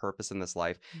is my purpose in this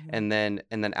life? And then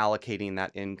allocating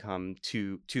that income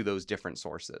to those different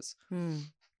sources.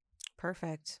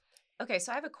 Perfect. Okay,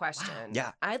 so I have a question.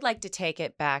 Yeah. I'd like to take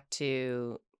it back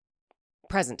to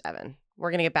present Evan. We're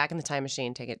going to get back in the time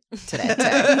machine, take it today.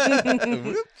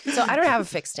 So I don't have a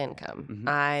fixed income.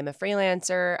 I'm a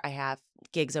freelancer. I have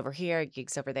gigs over here,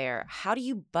 gigs over there. How do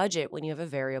you budget when you have a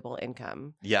variable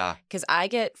income? Yeah. Because I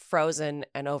get frozen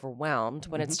and overwhelmed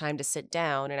when it's time to sit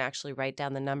down and actually write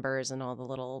down the numbers and all the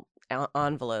little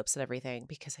envelopes and everything,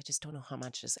 because I just don't know how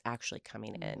much is actually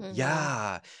coming in.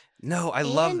 Yeah. No, I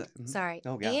love that. Sorry.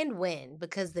 Oh, yeah. And when,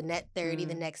 because the net 30,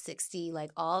 the next 60,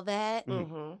 like all that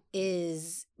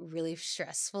is really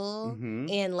stressful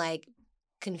and like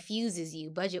confuses you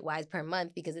budget wise per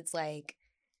month, because it's like,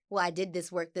 well, I did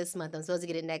this work this month. I'm supposed to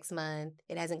get it next month.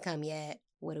 It hasn't come yet.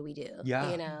 What do we do?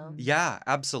 Yeah. Yeah,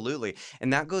 absolutely.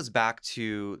 And that goes back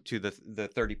to the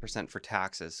 30% for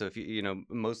taxes. So if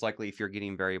most likely if you're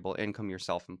getting variable income, you're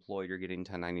self-employed, you're getting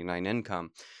 1099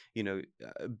 income,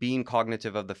 being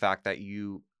cognitive of the fact that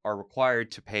you are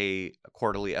required to pay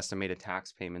quarterly estimated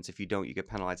tax payments. If you don't, you get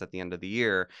penalized at the end of the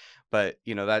year. But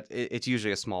that it's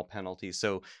usually a small penalty.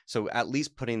 So at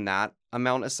least putting that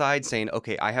amount aside, saying,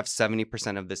 okay, I have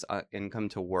 70% of this income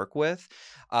to work with.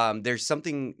 There's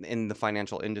something in the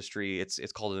financial industry.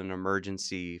 It's called an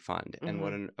emergency fund, and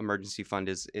what an emergency fund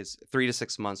is 3 to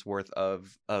 6 months worth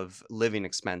of living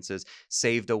expenses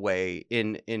saved away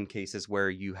in cases where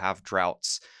you have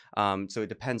droughts. So it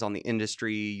depends on the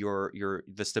industry,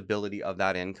 the stability of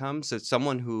that income. So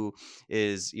someone who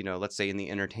is, let's say in the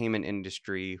entertainment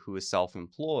industry, who is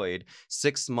self-employed,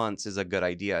 6 months is a good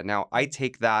idea. Now I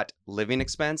take that living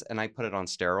expense and I put it on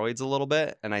steroids a little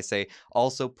bit, and I say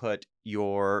also put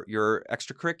your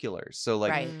extracurriculars. So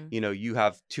you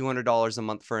have $200 a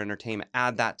month for entertainment,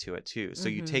 add that to it too. So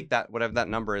you take that, whatever that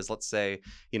number is, let's say,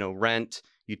 rent,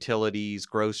 utilities,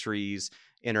 groceries,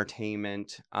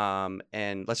 entertainment,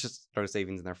 and let's just throw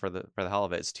savings in there for the hell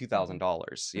of it. It's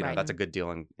 $2,000. That's a good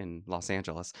deal in Los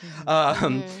Angeles.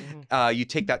 You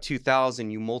take that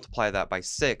 $2,000, you multiply that by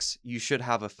 6, you should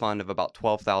have a fund of about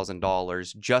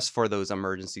 $12,000 just for those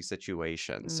emergency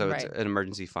situations. So it's an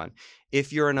emergency fund.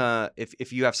 If you're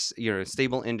if you have a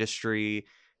stable industry,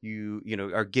 you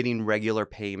are getting regular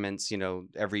payments,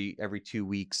 every 2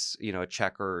 weeks, a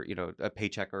check or a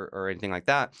paycheck or anything like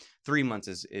that, 3 months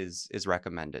is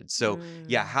recommended. So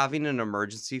having an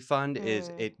emergency fund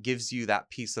it gives you that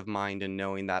peace of mind and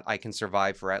knowing that I can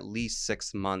survive for at least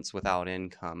 6 months without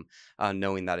income,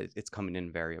 knowing that it's coming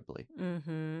in variably.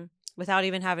 Without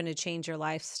even having to change your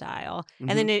lifestyle.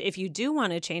 And then if you do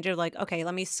want to change it, like, okay,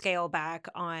 let me scale back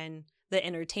on the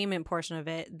entertainment portion of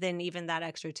it, then even that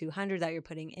extra $200 that you're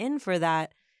putting in for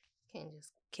that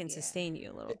can sustain you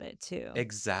a little bit too.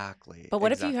 Exactly. But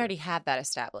what if you already had that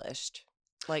established?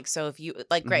 Like, so if you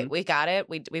great, we got it.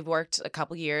 We've worked a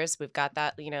couple years. We've got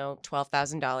that,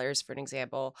 $12,000 for an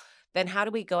example. Then how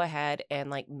do we go ahead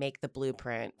and make the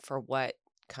blueprint for what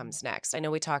comes next? I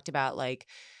know we talked about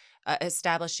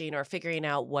establishing or figuring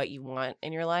out what you want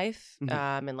in your life,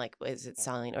 and is it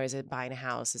selling, or is it buying a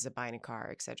house, is it buying a car,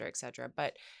 et cetera,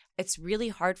 but it's really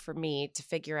hard for me to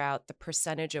figure out the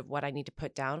percentage of what I need to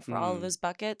put down for all of those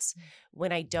buckets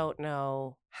when I don't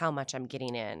know how much I'm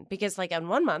getting in. Because like in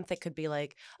 1 month, it could be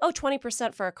like, oh,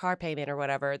 20% for a car payment or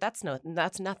whatever. That's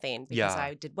nothing because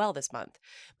I did well this month.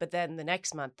 But then the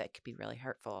next month, that could be really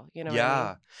hurtful. You know what I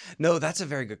mean? No, that's a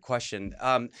very good question.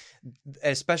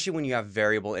 Especially when you have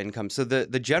variable income. So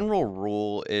the general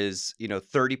rule is,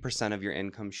 30% of your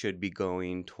income should be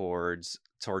going towards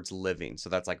living. So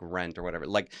that's like rent or whatever,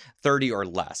 like 30 or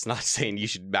less. Not saying you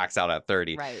should max out at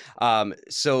 30. Right.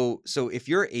 So if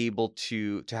you're able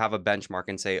to have a benchmark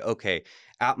and say, okay,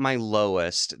 at my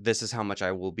lowest, this is how much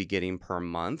I will be getting per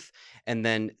month. And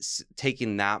then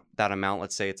taking that amount,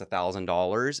 let's say it's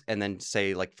 $1,000, and then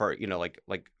say like for,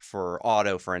 like for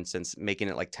auto, for instance, making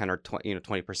it like 10 or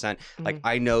 20%. Like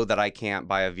I know that I can't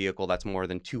buy a vehicle that's more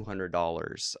than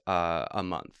 $200 a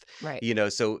month.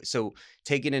 Right. So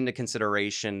taking into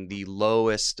consideration the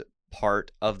lowest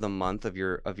part of the month of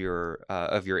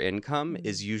your income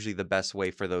is usually the best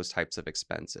way for those types of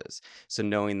expenses. So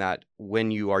knowing that when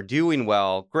you are doing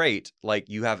well, great, like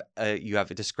you have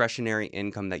a discretionary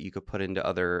income that you could put into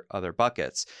other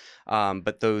buckets.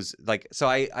 But those so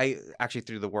I actually,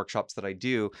 through the workshops that I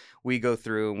do, we go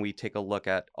through and we take a look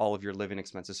at all of your living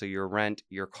expenses. So your rent,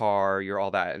 your car, your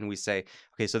all that. And we say,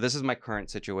 okay, so this is my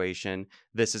current situation.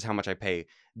 This is how much I pay.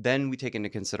 Then we take into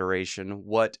consideration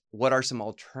what are some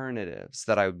alternatives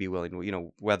that I would be willing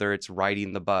to, whether it's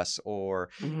riding the bus or,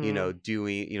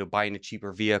 doing, buying a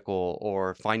cheaper vehicle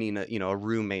or finding a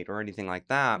roommate or anything like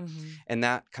that. And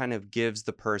that kind of gives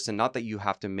the person, not that you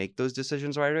have to make those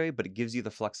decisions right away, but it gives you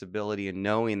the flexibility in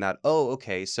knowing that, oh,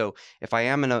 okay, so if I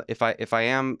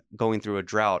am going through a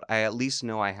drought, I at least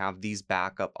know I have these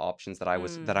backup options that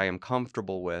I am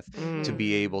comfortable with to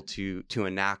be able to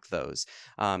enact those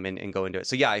and go into it.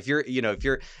 So yeah, if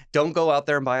you're don't go out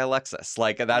there and buy a Lexus.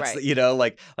 Like that's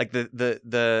right. like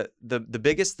the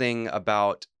biggest thing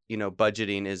about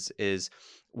budgeting is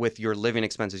with your living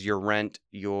expenses, your rent,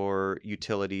 your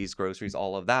utilities, groceries,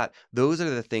 all of that. Those are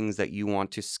the things that you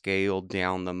want to scale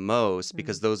down the most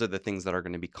because those are the things that are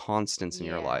going to be constants in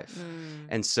your life.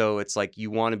 And so it's like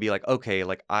you want to be like, okay,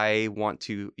 like I want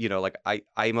to, like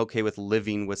I'm okay with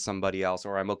living with somebody else,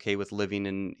 or I'm okay with living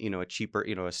in, a cheaper,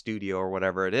 a studio or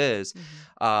whatever it is,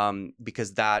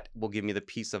 because that will give me the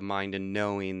peace of mind in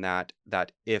knowing that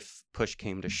if push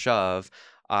came to shove,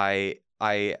 I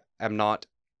am not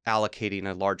allocating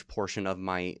a large portion of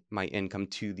my income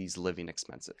to these living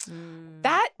expenses.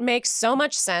 That makes so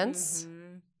much sense.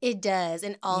 It does.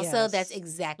 And also that's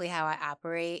exactly how I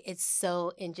operate. It's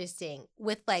so interesting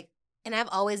with and I've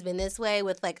always been this way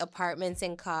with apartments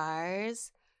and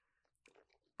cars.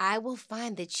 I will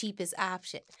find the cheapest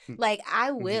option. I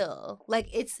will.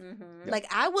 It's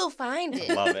I will find it.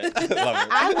 Love it. Love it.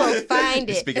 I will find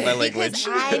it. Speaking my language. Because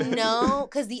I know,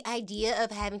 because the idea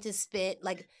of having to spend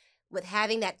with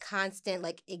having that constant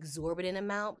exorbitant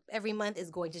amount every month is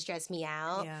going to stress me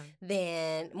out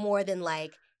more than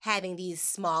having these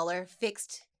smaller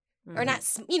fixed or not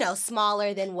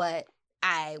smaller than what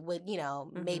I would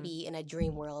maybe in a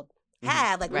dream world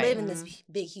have live in this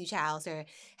big huge house or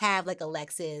have a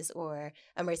Lexus or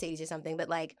a Mercedes or something, but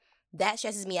that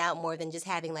stresses me out more than just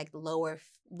having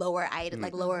lower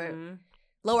items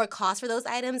lower cost for those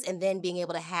items and then being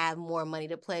able to have more money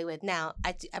to play with. Now,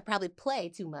 I probably play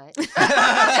too much. Hey, you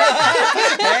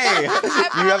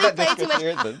have that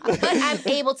discretion. But I'm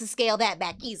able to scale that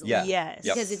back easily. Yeah. Yes.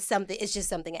 Because it's just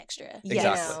something extra.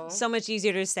 Exactly. So much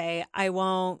easier to say, I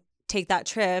won't take that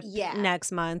trip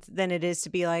next month than it is to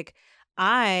be like,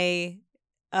 I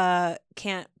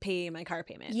can't pay my car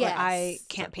payment. Yes. Or I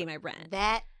can't pay my rent.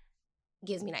 That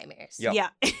gives me nightmares. Yep. Yeah.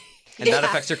 And that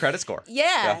affects your credit score.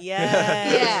 Yeah.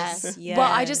 Yes. Well,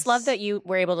 I just love that you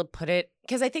were able to put it,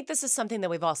 because I think this is something that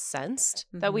we've all sensed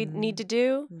that we need to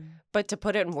do, but to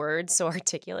put it in words so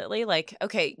articulately,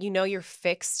 okay, your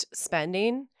fixed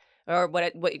spending or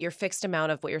what your fixed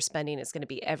amount of what you're spending is going to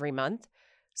be every month.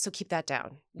 So keep that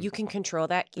down. You can control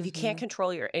that. If you can't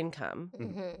control your income,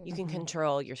 you can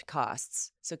control your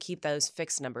costs. So keep those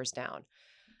fixed numbers down.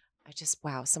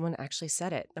 Wow, someone actually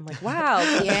said it. I'm like, wow.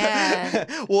 Yeah.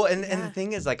 Well, and the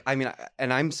thing is,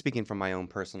 and I'm speaking from my own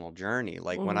personal journey.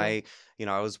 When I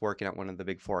was working at one of the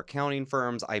big 4 accounting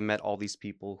firms, I met all these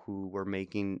people who were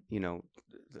making,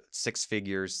 6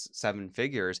 figures, 7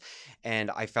 figures.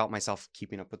 And I felt myself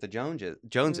keeping up with the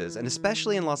Joneses. And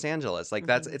especially in Los Angeles,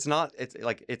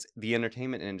 it's the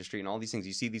entertainment industry and all these things.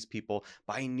 You see these people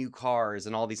buying new cars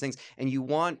and all these things. And you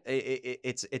want,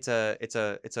 it's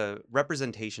a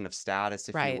representation of status,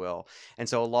 if you will. And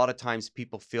so a lot of times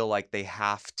people feel like they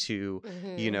have to,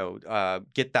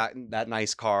 get that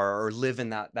nice car or live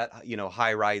in that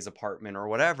high rise apartment or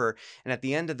whatever. And at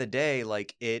the end of the day,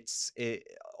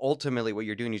 ultimately what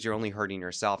you're doing is you're only hurting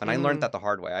yourself. And I learned that the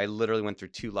hard way. I literally went through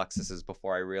 2 Lexuses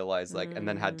before I realized like, and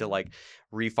then had to like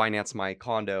refinance my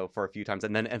condo for a few times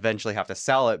and then eventually have to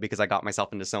sell it because I got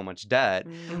myself into so much debt,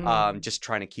 just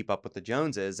trying to keep up with the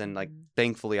Joneses. And like,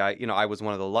 thankfully I was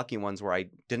one of the lucky ones where I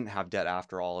didn't have debt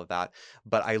after all of that,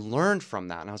 but I learned from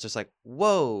that. And I was just like,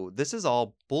 whoa, this is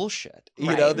all bullshit.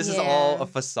 You know, this is all a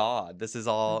facade. This is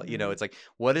all, you know, it's like,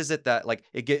 what is it that like,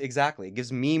 it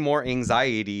gives me more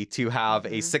anxiety to have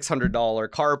a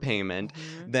 $600 car payment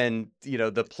than, you know,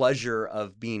 the pleasure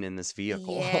of being in this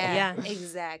vehicle. Yeah,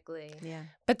 exactly. Yeah.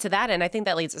 But to that end, I think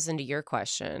that leads us into your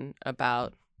question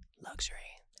about luxury.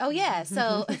 Oh yeah,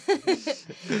 so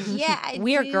yeah,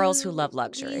 we are girls who love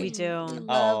luxury. We do. We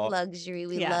love luxury.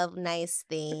 We love nice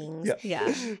things.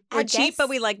 Yeah. We're cheap, but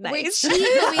we like nice. We're cheap,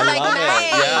 but we like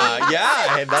nice.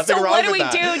 Yeah. Nothing So wrong what do with we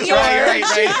that. do, George? Right.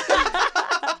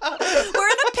 We're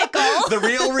in a pickle. The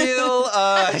real.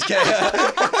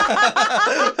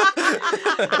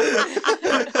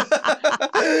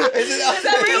 Is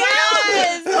that real?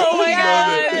 Oh my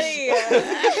God.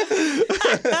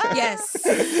 Yes.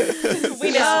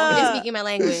 We know. You're speaking my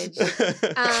language.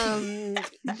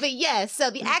 But yes,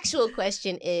 so the actual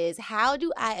question is, how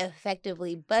do I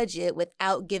effectively budget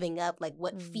without giving up like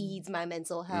what feeds my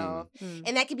mental health?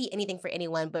 And that could be anything for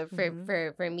anyone, but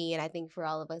for me, and I think for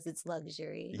all of us, it's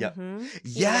luxury. Yep.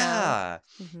 Yeah.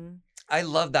 I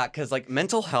love that because like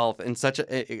mental health in such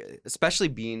a, especially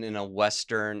being in a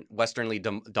westernly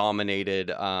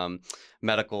dominated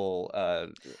medical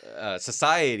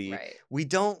society, we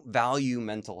don't value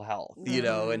mental health, you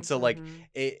know, and so like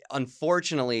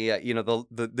unfortunately, you know,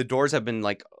 the doors have been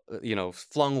like, you know,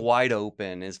 flung wide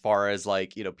open as far as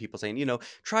like, you know, people saying, you know,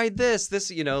 try this,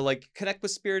 you know, like connect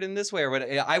with spirit in this way or what.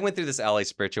 I went through this LA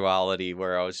spirituality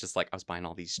where I was just like, I was buying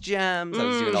all these gems, I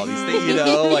was doing all these things, you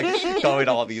know, like going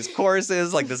to all these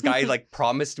courses. Like this guy like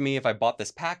promised me if I bought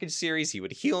this package series, he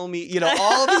would heal me, you know,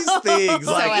 all these things.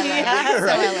 So like, LA.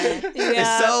 right?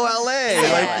 It's so LA,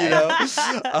 like, you know.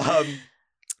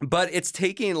 But it's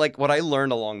taking like what I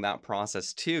learned along that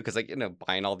process too, because like, you know,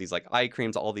 buying all these like eye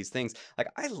creams, all these things, like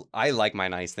I like my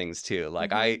nice things too.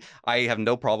 Like I have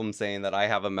no problem saying that I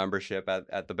have a membership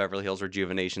at the Beverly Hills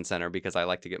Rejuvenation Center because I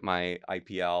like to get my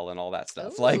IPL and all that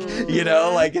stuff. Ooh. Like, you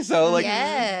know, like so like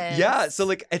Yes. so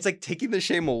like it's like taking the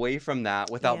shame away from that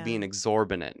without being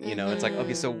exorbitant. You know, it's like,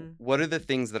 okay, so what are the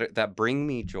things that bring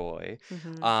me joy,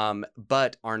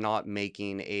 but are not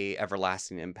making a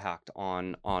everlasting impact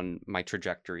on my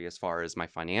trajectory as far as my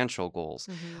financial goals.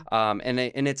 And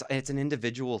it's an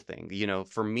individual thing. You know,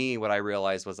 for me, what I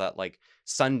realized was that like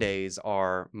Sundays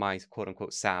are my quote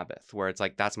unquote Sabbath, where it's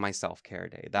like, that's my self-care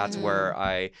day. That's where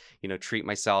I, you know, treat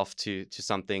myself to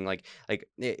something like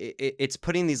it's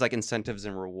putting these like incentives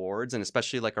and rewards, and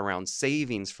especially like around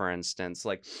savings, for instance,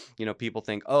 like, you know, people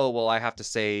think, oh, well, I have to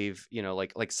save, you know,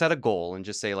 like set a goal and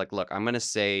just say like, look, I'm going to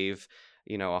save,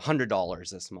 you know,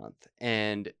 $100 this month.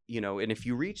 And, you know, and if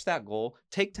you reach that goal,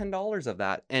 take $10 of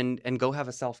that and go have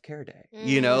a self-care day,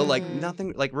 you know, like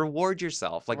nothing, like reward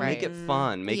yourself, like make it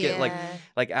fun, make it like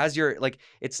as you're like,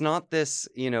 it's not this,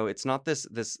 you know, it's not this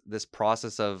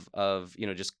process of, you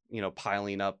know, just, you know,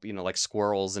 piling up, you know, like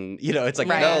squirrels and, you know, it's like,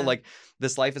 no, like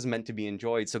this life is meant to be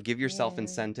enjoyed. So give yourself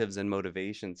incentives and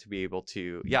motivation to be able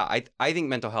to, I think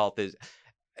mental health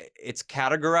it's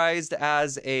categorized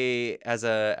as a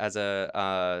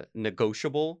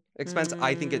negotiable expense.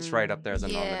 I think it's right up there as a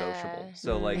non-negotiable.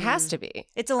 So like it has to be.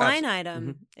 It's a line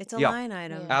item. It's a line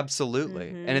item. Absolutely.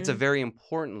 And it's a very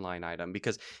important line item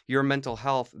because your mental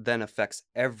health then affects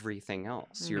everything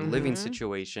else. Your living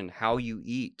situation, how you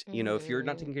eat. You know, if you're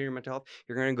not taking care of your mental health,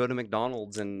 you're going to go to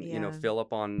McDonald's and, you know, fill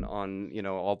up on, you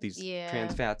know, all these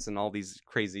trans fats and all these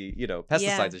crazy, you know,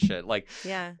 pesticides and shit. Like,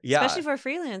 especially for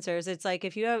freelancers. It's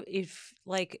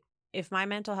like if my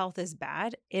mental health is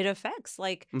bad, it affects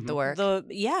like the work.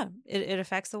 It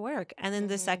affects the work. And then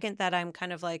the second that I'm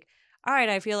kind of like, all right,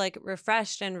 I feel like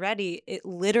refreshed and ready, it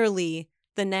literally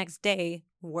the next day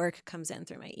work comes in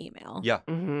through my email.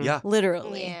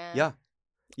 Literally.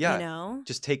 Yeah, you know,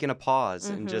 just taking a pause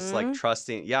and just like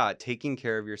trusting. Taking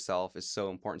care of yourself is so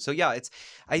important. So it's,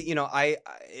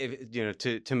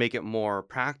 to make it more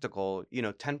practical, you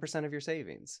know, 10% of your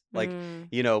savings, like,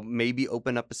 you know, maybe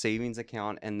open up a savings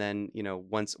account, and then, you know,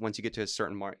 once you get to a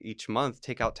certain mark each month,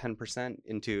 take out 10%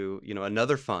 into, you know,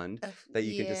 another fund that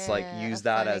you can just like use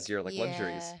that as your like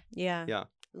luxuries.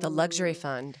 The luxury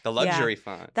fund. The luxury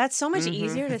fund. That's so much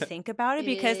easier to think about it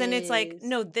because then it's like,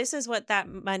 no, this is what that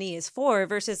money is for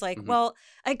versus like, well,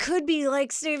 I could be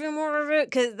like saving more of it,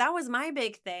 because that was my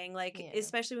big thing. Like,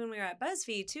 especially when we were at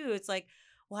BuzzFeed too, it's like,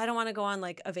 well, I don't want to go on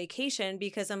like a vacation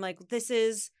because I'm like, this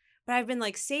is but I've been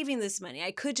like saving this money.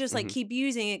 I could just like Mhm. keep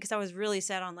using it because I was really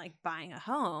set on like buying a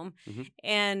home. Mhm.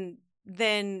 And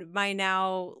then my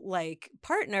now like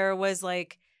partner was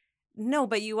like, no,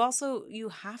 but you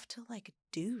have to like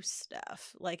do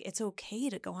stuff. Like it's okay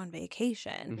to go on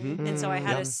vacation. Mhm. And so I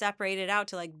had Yeah. to separate it out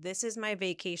to like, this is my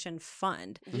vacation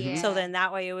fund. Yeah. So then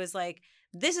that way it was like,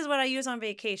 this is what I use on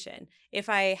vacation. If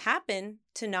I happen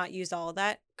to not use all of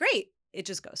that, great. It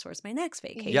just goes towards my next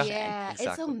vacation. Yeah. It's a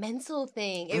exactly. mental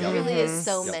thing. It Yep. really is Mhm.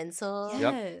 so Yep. mental.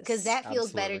 Yep. Because that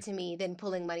feels better Absolutely. to me than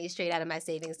pulling money straight out of my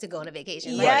savings to go on a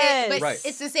vacation. Yes. But Right.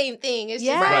 it's the same thing. It's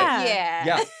Yeah. just Right. yeah.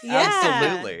 Yeah, Yeah.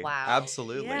 absolutely. Wow.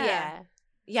 Absolutely. Yeah. Yeah.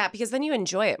 Yeah, because then you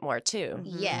enjoy it more too.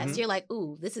 Yes. Mhm. You're like,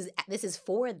 ooh, this is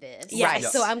for this.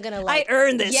 Yes. So I'm gonna I like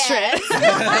earned this Yes.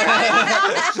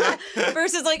 trip.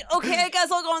 Versus like, okay, I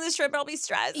guess I'll go on this trip, but I'll be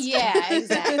stressed. Yeah,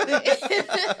 exactly.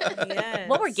 Yes.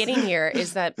 What we're getting here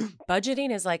is that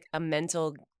budgeting is like a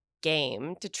mental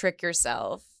game to trick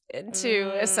yourself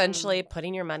into essentially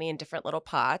putting your money in different little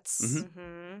pots Mhm.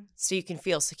 Mm-hmm. so you can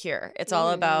feel secure. It's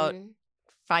all about Mhm.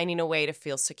 finding a way to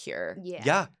feel secure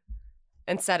Yeah,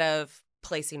 instead of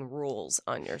placing rules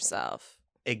on yourself.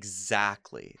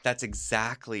 exactly. That's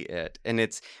exactly it. And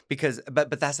it's because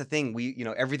but that's the thing. We,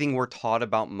 everything we're taught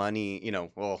about money,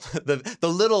 well, the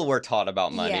little we're taught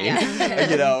about money,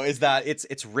 Yeah. is that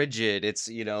it's rigid. It's,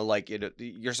 like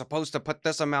you're supposed to put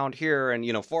this amount here and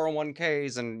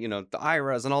 401ks and the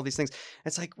IRAs and all these things.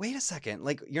 It's like, wait a second,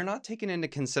 like you're not taking into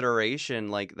consideration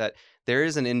like that there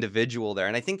is an individual there.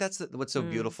 And I think that's what's so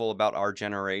beautiful about our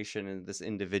generation and this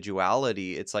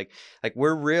individuality. It's like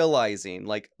we're realizing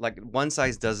like one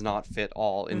size does not fit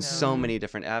all in so many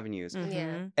different avenues.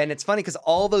 Yeah. And it's funny because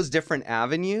all those different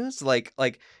avenues, like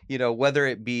whether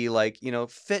it be like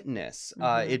fitness,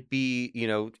 it be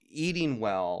eating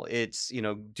well, it's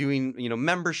doing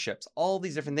memberships, all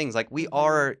these different things. Like we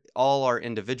are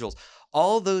individuals.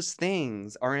 All those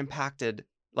things are impacted.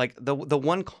 Like the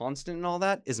one constant in all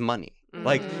that is money.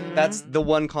 Like that's the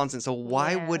one constant. So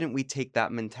why Yeah. wouldn't we take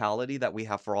that mentality that we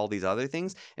have for all these other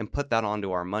things and put that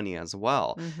onto our money as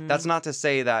well? That's not to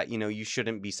say that you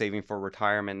shouldn't be saving for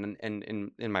retirement.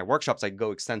 And in my workshops I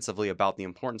go extensively about the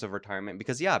importance of retirement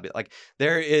because like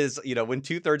there is when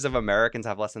 2/3 of Americans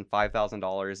have less than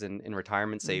 $5,000 in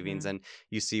retirement savings, and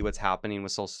you see what's happening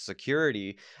with Social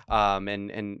Security,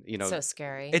 and So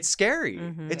scary. it's scary.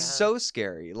 It's Yeah. so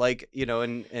scary. Like,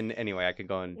 and anyway, I could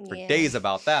go on for Yeah. days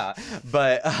about that.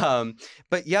 But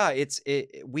yeah,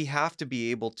 we have to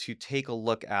be able to take a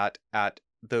look at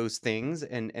those things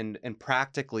and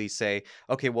practically say,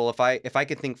 okay, well, if I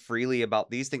could think freely about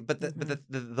these things, but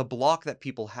the block that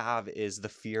people have is the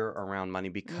fear around money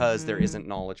because there isn't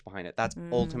knowledge behind it. That's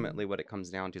ultimately what it comes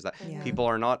down to, is that Yeah. people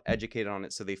are not educated on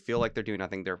it, so they feel like they're doing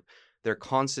nothing. They're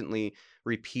constantly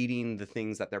repeating the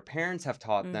things that their parents have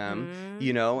taught them,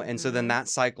 and so then that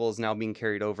cycle is now being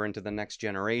carried over into the next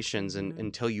generations and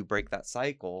until you break that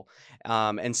cycle.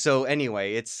 And so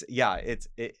anyway, the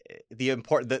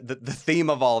theme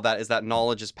of all of that is that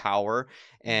knowledge is power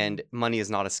and money is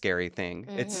not a scary thing.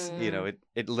 It's,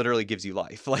 it literally gives you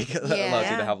life, like allows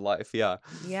you to have life. Yeah.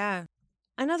 Yeah.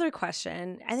 Another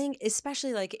question, I think,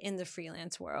 especially like in the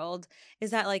freelance world,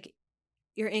 is that like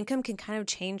your income can kind of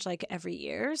change like every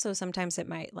year. So sometimes it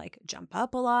might like jump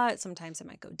up a lot. Sometimes it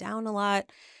might go down a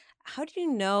lot. How do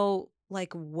you know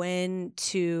like when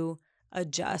to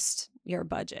adjust your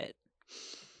budget?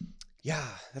 Yeah,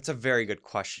 that's a very good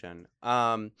question.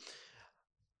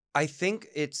 I think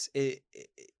it's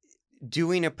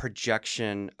doing a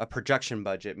projection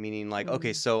budget, meaning like,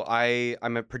 okay, so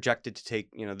I'm projected to take,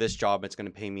 this job, it's going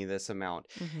to pay me this amount.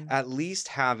 At least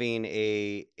having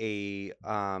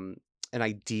an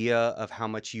idea of how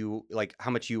much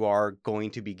you are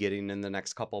going to be getting in the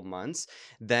next couple of months,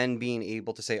 then being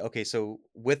able to say, okay, so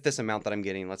with this amount that I'm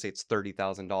getting, let's say it's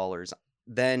 $30,000,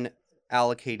 then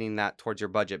allocating that towards your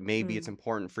budget. Maybe it's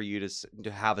important for you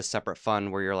to have a separate fund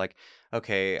where you're like,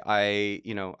 okay, I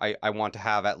want to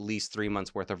have at least 3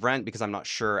 months worth of rent because I'm not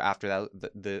sure after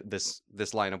that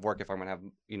this line of work if I'm gonna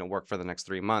have work for the next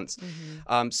 3 months.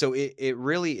 So it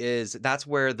really is. That's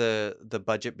where the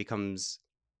budget becomes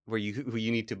where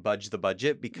you need to budge the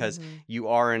budget because you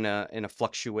are in a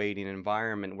fluctuating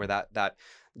environment where that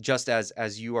just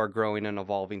as you are growing and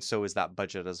evolving, so is that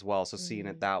budget as well. So seeing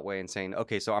it that way and saying,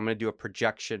 okay, so I'm going to do a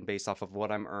projection based off of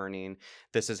what I'm earning.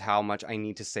 This is how much I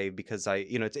need to save because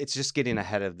it's just getting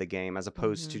ahead of the game as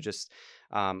opposed to just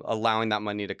allowing that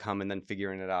money to come and then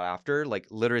figuring it out after. Like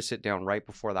literally sit down right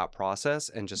before that process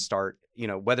and just start,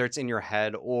 whether it's in your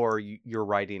head or you're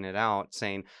writing it out,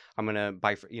 saying, I'm going to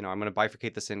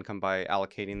bifurcate this income by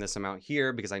allocating this amount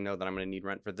here because I know that I'm going to need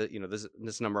rent for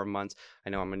this number of months. I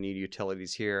know I'm going to need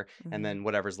utilities here. Mm-hmm. And then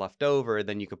whatever's left over,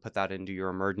 then you could put that into your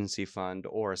emergency fund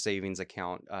or a savings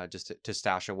account just to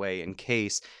stash away in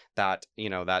case that,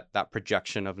 that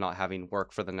projection of not having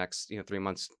work for the next, 3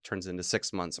 months turns into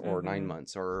 6 months or mm-hmm. 9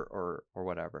 months or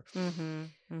whatever. Mm-hmm.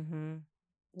 Mm-hmm.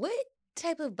 What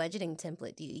type of budgeting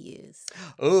template do you use?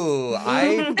 Oh,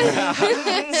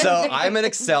 so I'm an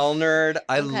Excel nerd.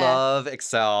 I love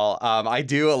Excel. I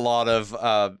do a lot of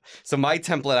so my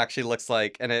template actually looks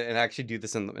like, and I actually do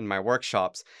this in my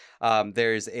workshops.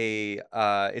 There's a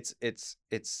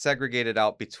it's segregated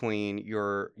out between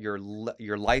your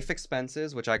life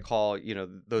expenses, which I call,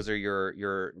 those are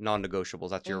your non-negotiables.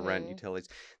 That's your rent, utilities.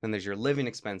 Then there's your living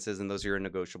expenses, and those are your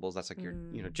negotiables. That's like your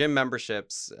gym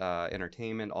memberships,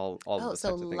 entertainment, all of those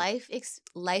types of things.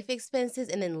 Life expenses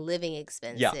and then living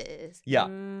expenses. Yeah.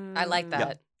 I like that.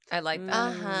 Yeah. I like that.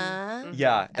 Uh-huh.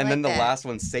 Yeah, and then the last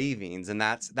one's savings, and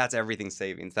that's everything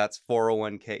savings. That's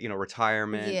 401k,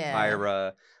 retirement,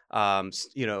 IRA.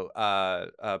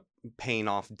 Paying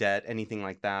off debt, anything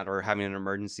like that, or having an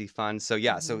emergency fund. So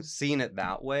so seeing it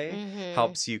that way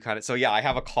helps you kind of. So I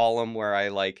have a column where I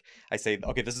say,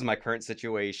 okay, this is my current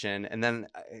situation, and then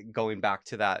going back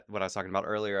to that, what I was talking about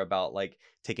earlier about like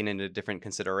taking into different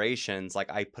considerations,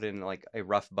 like I put in like a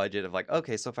rough budget of like,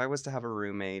 okay, so if I was to have a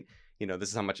roommate, this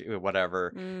is how much,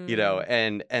 whatever,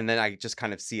 and then I just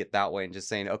kind of see it that way and just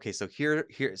saying, okay, so here,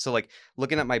 so like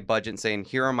looking at my budget and saying,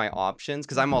 here are my options,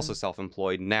 because I'm also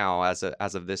self-employed now. As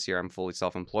of this year, I'm fully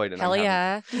self-employed. And hell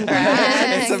yeah.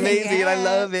 It's amazing. I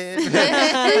love it.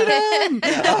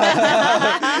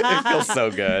 It feels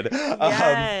so good.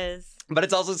 Yes. But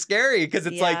it's also scary because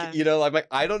it's like, I'm like,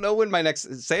 I don't know when my next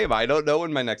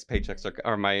paychecks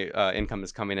or my income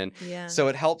is coming in. Yeah. So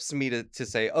it helps me to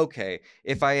say, okay,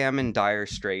 if I am in dire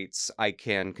straits, I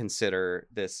can consider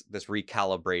this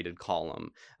recalibrated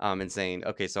column and saying,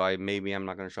 okay, so I'm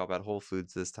not going to shop at Whole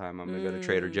Foods this time. I'm going to go to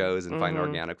Trader Joe's and find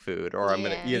organic food, or I'm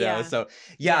going to, so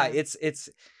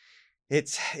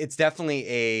it's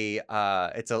definitely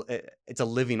it's a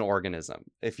living organism,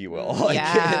 if you will.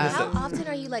 How often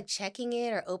are you like checking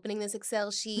it or opening this Excel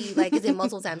sheet? Like, is it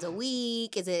multiple times a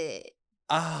week? Is it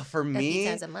for me, a few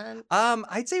times a month?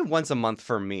 I'd say once a month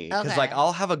for me, because like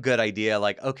I'll have a good idea.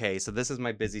 Like, okay, so this is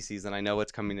my busy season. I know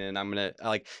what's coming in. I'm gonna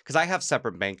because I have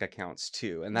separate bank accounts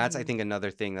too, and that's I think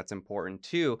another thing that's important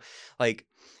too. Like,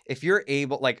 if you're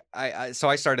able, like I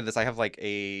started this. I have like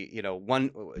a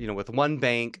with one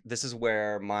bank. This is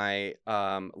where my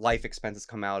life expenses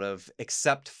come out of,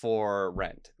 except for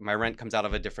rent. My rent comes out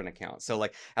of a different account. So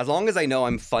like as long as I know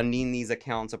I'm funding these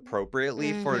accounts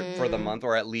appropriately for the month,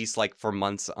 or at least like for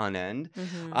months on end,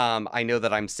 I know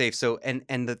that I'm safe. So and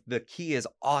the key is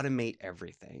automate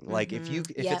everything. Like if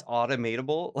it's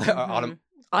automatable,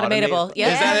 automatable.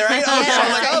 Yeah. Is that right? Oh, yeah.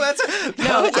 I'm like, that's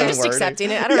no, I'm just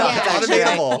accepting it. I don't know if it's actually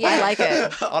automatable. Right. Yeah, I like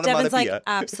it. Devin's like,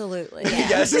 absolutely. Yeah.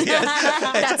 Yes.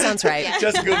 That sounds right.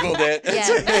 Just Googled it.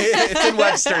 It's in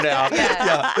Webster now.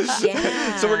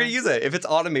 Yeah. So we're going to use it. If it's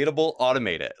automatable,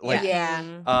 automate it. Like,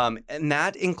 and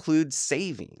that includes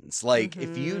savings. Like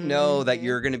if you know that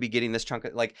you're going to be getting this chunk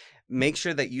of, like, make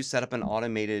sure that you set up an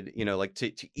automated, like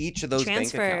to each of those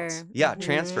bank accounts. Yeah,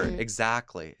 transfer.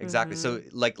 Exactly. So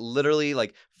like literally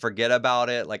like forget about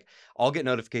it. Like I'll get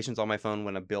notifications on my phone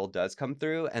when a bill does come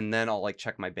through, and then I'll like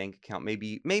check my bank account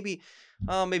maybe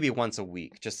once a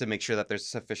week, just to make sure that there's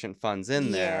sufficient funds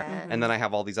in there. And then I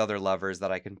have all these other levers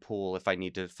that I can pull if I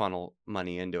need to funnel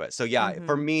money into it. So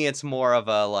for me, it's more of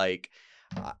a like,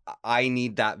 I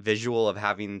need that visual of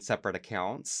having separate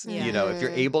accounts. If you're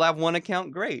able to have one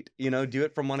account, great. Do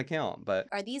it from one account. But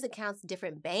are these accounts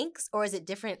different banks, or is it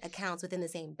different accounts within the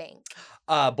same bank?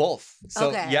 Both.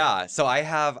 So so I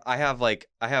have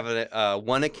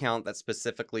one account that's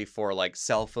specifically for like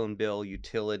cell phone bill,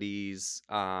 utilities,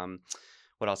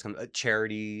 what else comes,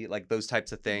 charity, like those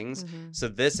types of things. So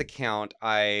this account,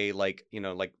 I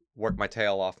work my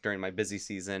tail off during my busy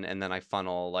season, and then I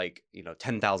funnel like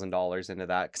 $10,000 into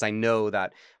that, because I know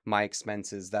that my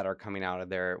expenses that are coming out of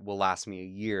there will last me a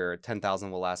year. $10,000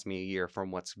 will last me a year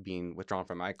from what's being withdrawn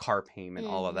from my car payment,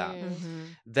 all of that.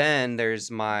 Then there's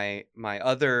my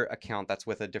other account that's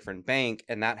with a different bank,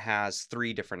 and that has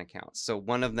 3 different accounts. So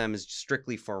one of them is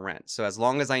strictly for rent. So as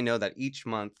long as I know that each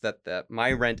month that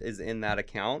my rent is in that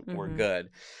account, we're good.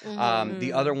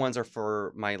 The other ones are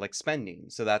for my like spending.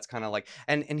 So that's kind of like,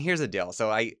 and here's the deal.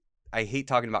 So I hate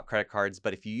talking about credit cards,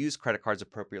 but if you use credit cards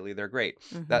appropriately, they're great.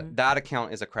 Mhm. That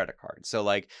account is a credit card. So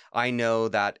like I know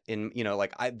that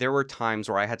there were times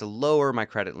where I had to lower my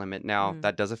credit limit. Now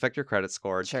that does affect your credit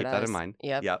score. Sure Keep that does. in mind.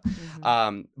 Yep.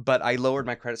 Mhm. But I lowered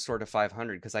my credit score to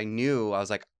 500 because I knew I was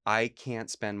like, I can't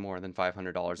spend more than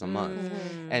 $500 a month.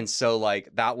 Mm. And so like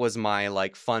that was my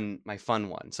fun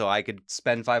one. So I could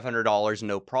spend $500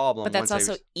 no problem. But that's once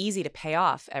also easy to pay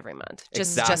off every month.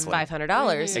 Just Exactly.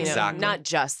 $500. You know, Exactly. not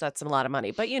just that's a lot of money,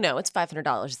 but it's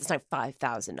 $500. It's not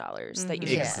 $5,000 that you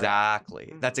Yeah. should.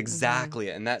 Exactly. That's exactly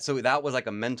it. And that was like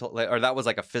a mental or that was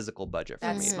like a physical budget for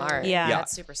That's me. smart. Yeah.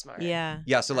 That's super smart. Yeah.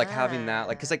 Yeah, so like having that,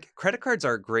 like, because like credit cards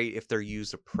are great if they're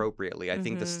used appropriately. I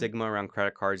think the Mhm. stigma around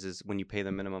credit cards is when you pay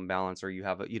the minimum balance or you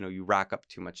have you rack up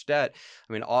too much debt.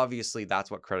 I mean, obviously that's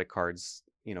what credit cards,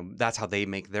 that's how they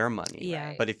make their money. Yeah.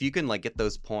 Right. But if you can like get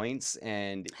those points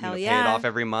and Hell pay it yeah. off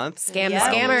every month, Scam Yeah.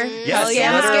 the scammer. yes, Hell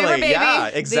yeah. Scam the scammer, literally, baby. yeah,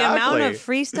 exactly. The amount of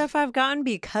free stuff I've gotten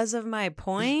because of my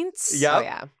points. Yeah. Oh,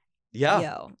 yeah. yeah,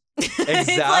 Yo. Exactly.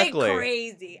 It's like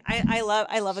crazy. I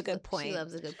love a good point. She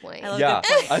loves a good point. I love yeah,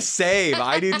 good points. a save.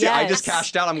 I do too. I just Yes.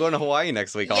 cashed out. I'm going to Hawaii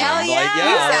next week. Hell I'm yeah. like, You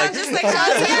yeah, sound just like us.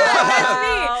 Yeah,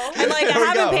 that's me. And like I There we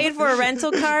haven't go. paid for a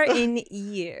rental car in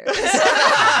years.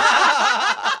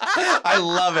 I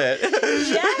love it.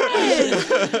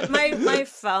 Yes. My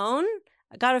phone,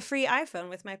 I got a free iPhone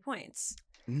with my points.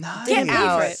 Nice. Get Didn't pay for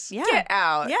out. it. Yeah. Get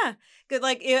out. Yeah. Good.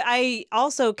 Like I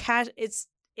also cash.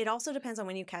 It also depends on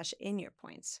when you cash in your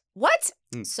points. What?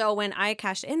 So when I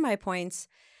cashed in my points,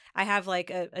 I have like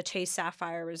a Chase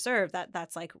Sapphire Reserve.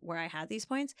 That's like where I had these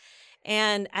points.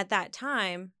 And at that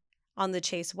time on the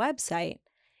Chase website,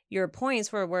 your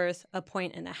points were worth 1.5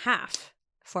 points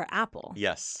for Apple.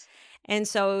 Yes. And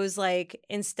so it was like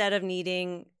instead of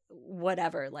needing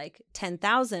whatever, like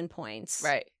 10,000 points,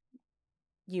 Right.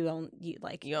 you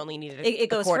only needed It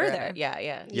goes a quarter of further. it. Yeah,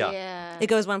 yeah. Yeah. it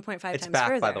goes 1.5 It's times back,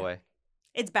 further. by the way.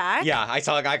 It's back? Yeah, I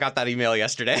got that email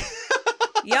yesterday.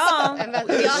 Y'all. We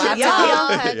all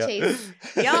have Yeah. Chase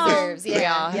Y'all. reserves. We all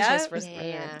Yeah. have Yeah. Chase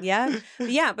Reserve. Yeah.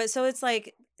 Yeah. But so it's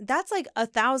like, that's like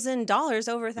 $1,000,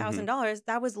 over Mm-hmm. $1,000.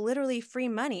 That was literally free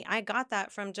money. I got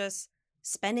that from just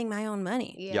spending my own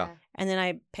money. Yeah. And then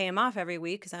I pay them off every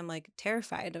week because I'm like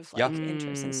terrified of like Yeah.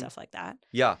 interest and Mm. stuff like that.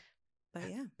 Yeah. But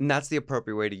yeah. And that's the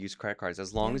appropriate way to use credit cards.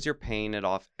 As long Yeah. as you're paying it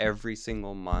off every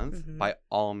single month, Mhm. by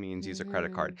all means, use a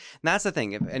credit card. And that's the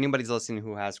thing. If anybody's listening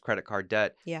who has credit card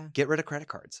debt, Yeah. get rid of credit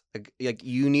cards. Like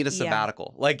you need a Yeah.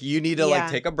 sabbatical. Like you need to Yeah.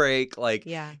 like take a break. Like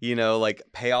Yeah. like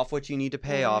pay off what you need to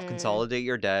pay off, Mhm. consolidate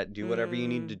your debt, do whatever you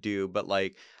need Mm. to do. But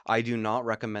like I do not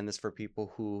recommend this for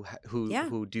people who Yeah.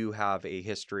 who do have a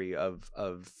history of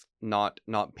not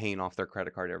paying off their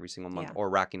credit card every single month Yeah. or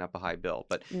racking up a high bill.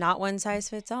 But Not one size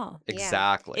fits all. Yeah.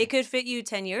 exactly. It could fit you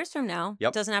 10 years from now.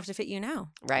 Yep. It doesn't have to fit you now.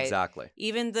 Right. Exactly.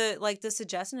 Even the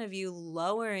suggestion of you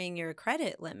lowering your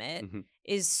credit limit Mhm.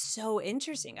 is so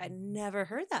interesting. I'd never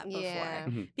heard that before. Yeah.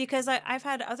 Because I've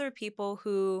had other people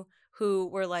who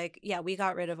were like, yeah, we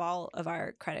got rid of all of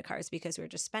our credit cards because we were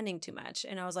just spending too much.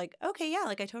 And I was like, okay, yeah,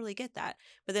 like I totally get that.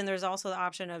 But then there's also the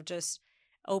option of just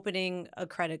opening a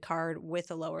credit card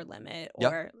with a lower limit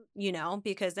Yep. or,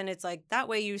 because then it's like that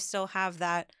way you still have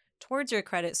that towards your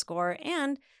credit score.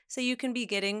 And so you can be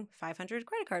getting 500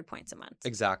 credit card points a month.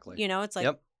 Exactly. It's like,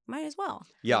 Yep. might as well.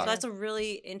 Yeah. So that's a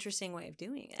really interesting way of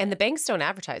doing it. And the banks don't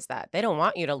advertise that. They don't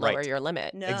want you to lower Right. your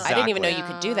limit. No. I didn't even know Exactly.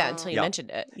 you could do that until you Yeah.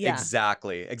 mentioned it. Yeah.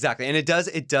 Exactly. And it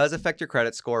does affect your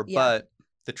credit score, Yeah. but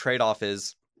the trade-off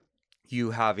is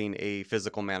you having a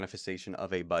physical manifestation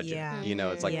of a budget. Yeah.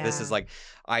 It's like this Yeah. is like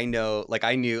I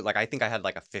think I had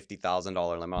like a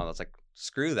 $50,000 limit. I was like,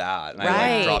 screw that. And I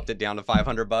Right. like dropped it down to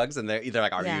 $500 and they're either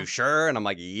like, are Yeah. you sure? And I'm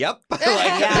like, yep.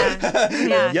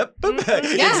 Yeah. Yep. Mm-hmm.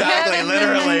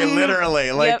 Exactly.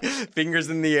 Literally. Like fingers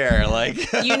in the air. Like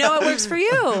You know what works for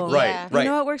you. Right. Yeah. Right. You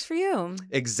know what works for you.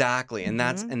 Exactly. And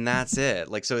Mhm. that's it.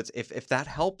 Like so it's if that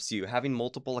helps you having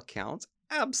multiple accounts,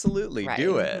 absolutely Right.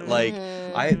 do it. Mhm. Like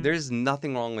Mhm. there's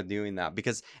nothing wrong with doing that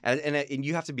because and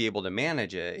you have to be able to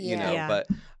manage it, Yeah. Yeah. but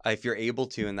if you're able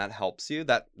to and that helps you,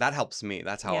 that helps me.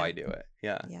 That's how Yeah. I do it.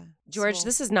 Yeah. Yeah. George, So-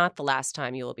 this is not the last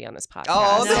time you will be on this podcast.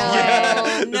 Oh, No yeah.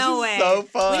 way. This No is way. so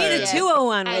fun. We need a Yes.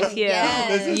 201 with you. Yes.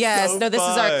 This is Yes, so no, this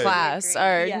is our fun. class. Great.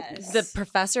 Our Yes. the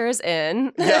professor is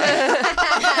in.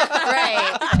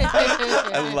 Right.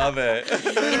 I love it.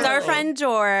 It's our friend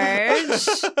George.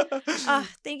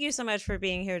 Thank you so much for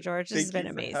being here, George. This has Thank been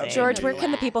you for amazing. having George, me. where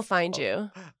can the people find you?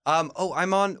 I'm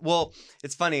on. Well,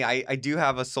 it's funny. I do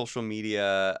have a social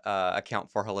media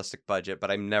account for Holistic Budget, but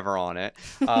I'm never on it.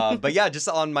 But yeah, just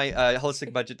on my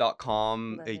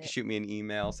holisticbudget.com. Love You can it. shoot me an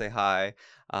email, say hi.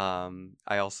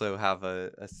 I also have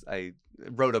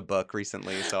wrote a book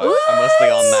recently, so I'm mostly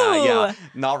on that. Yeah,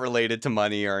 not related to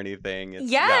money or anything.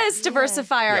 It's,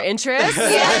 diversify our interests.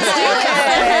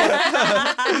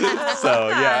 So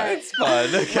yeah, it's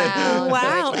fun.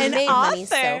 Wow, George, an you make money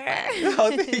so author. fun.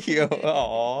 Oh, thank you.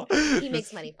 Aw. He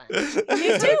makes money fun. You do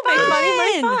make money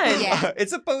very fun. Yeah.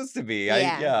 It's supposed to be.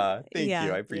 Thank Yeah.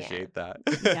 you. I appreciate that.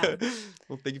 Yeah.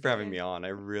 Well, thank you for having me on. I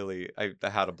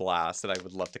had a blast, and I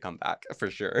would love to come back for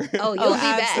sure. Oh, you'll be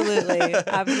absolutely. back.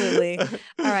 Absolutely.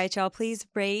 All right, y'all, please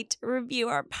rate, review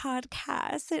our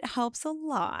podcast. It helps a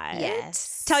lot.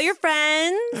 Yes. Tell your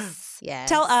friends. Yes.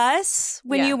 Tell us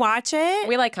when you watch it.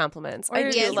 We like compliments. I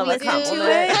do Yes, love we a do.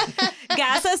 compliment.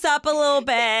 Gas us up a little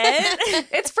bit.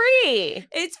 It's free.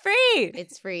 It's free.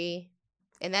 It's free.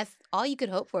 And that's all you could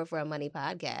hope for a money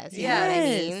podcast. You Yes. know what I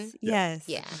mean? Yes.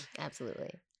 Yeah, absolutely.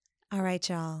 All right,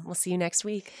 y'all. We'll see you next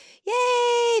week.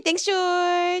 Yay! Thanks,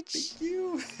 George. Thank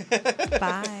you.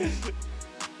 Bye.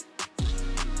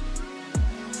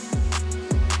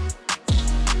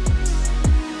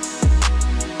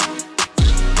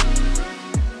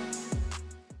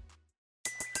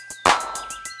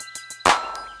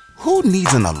 Who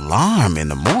needs an alarm in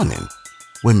the morning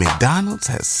when McDonald's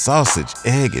has sausage,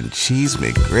 egg, and cheese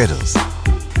McGriddles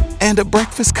and a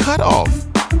breakfast cutoff?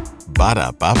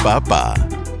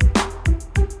 Ba-da-ba-ba-ba.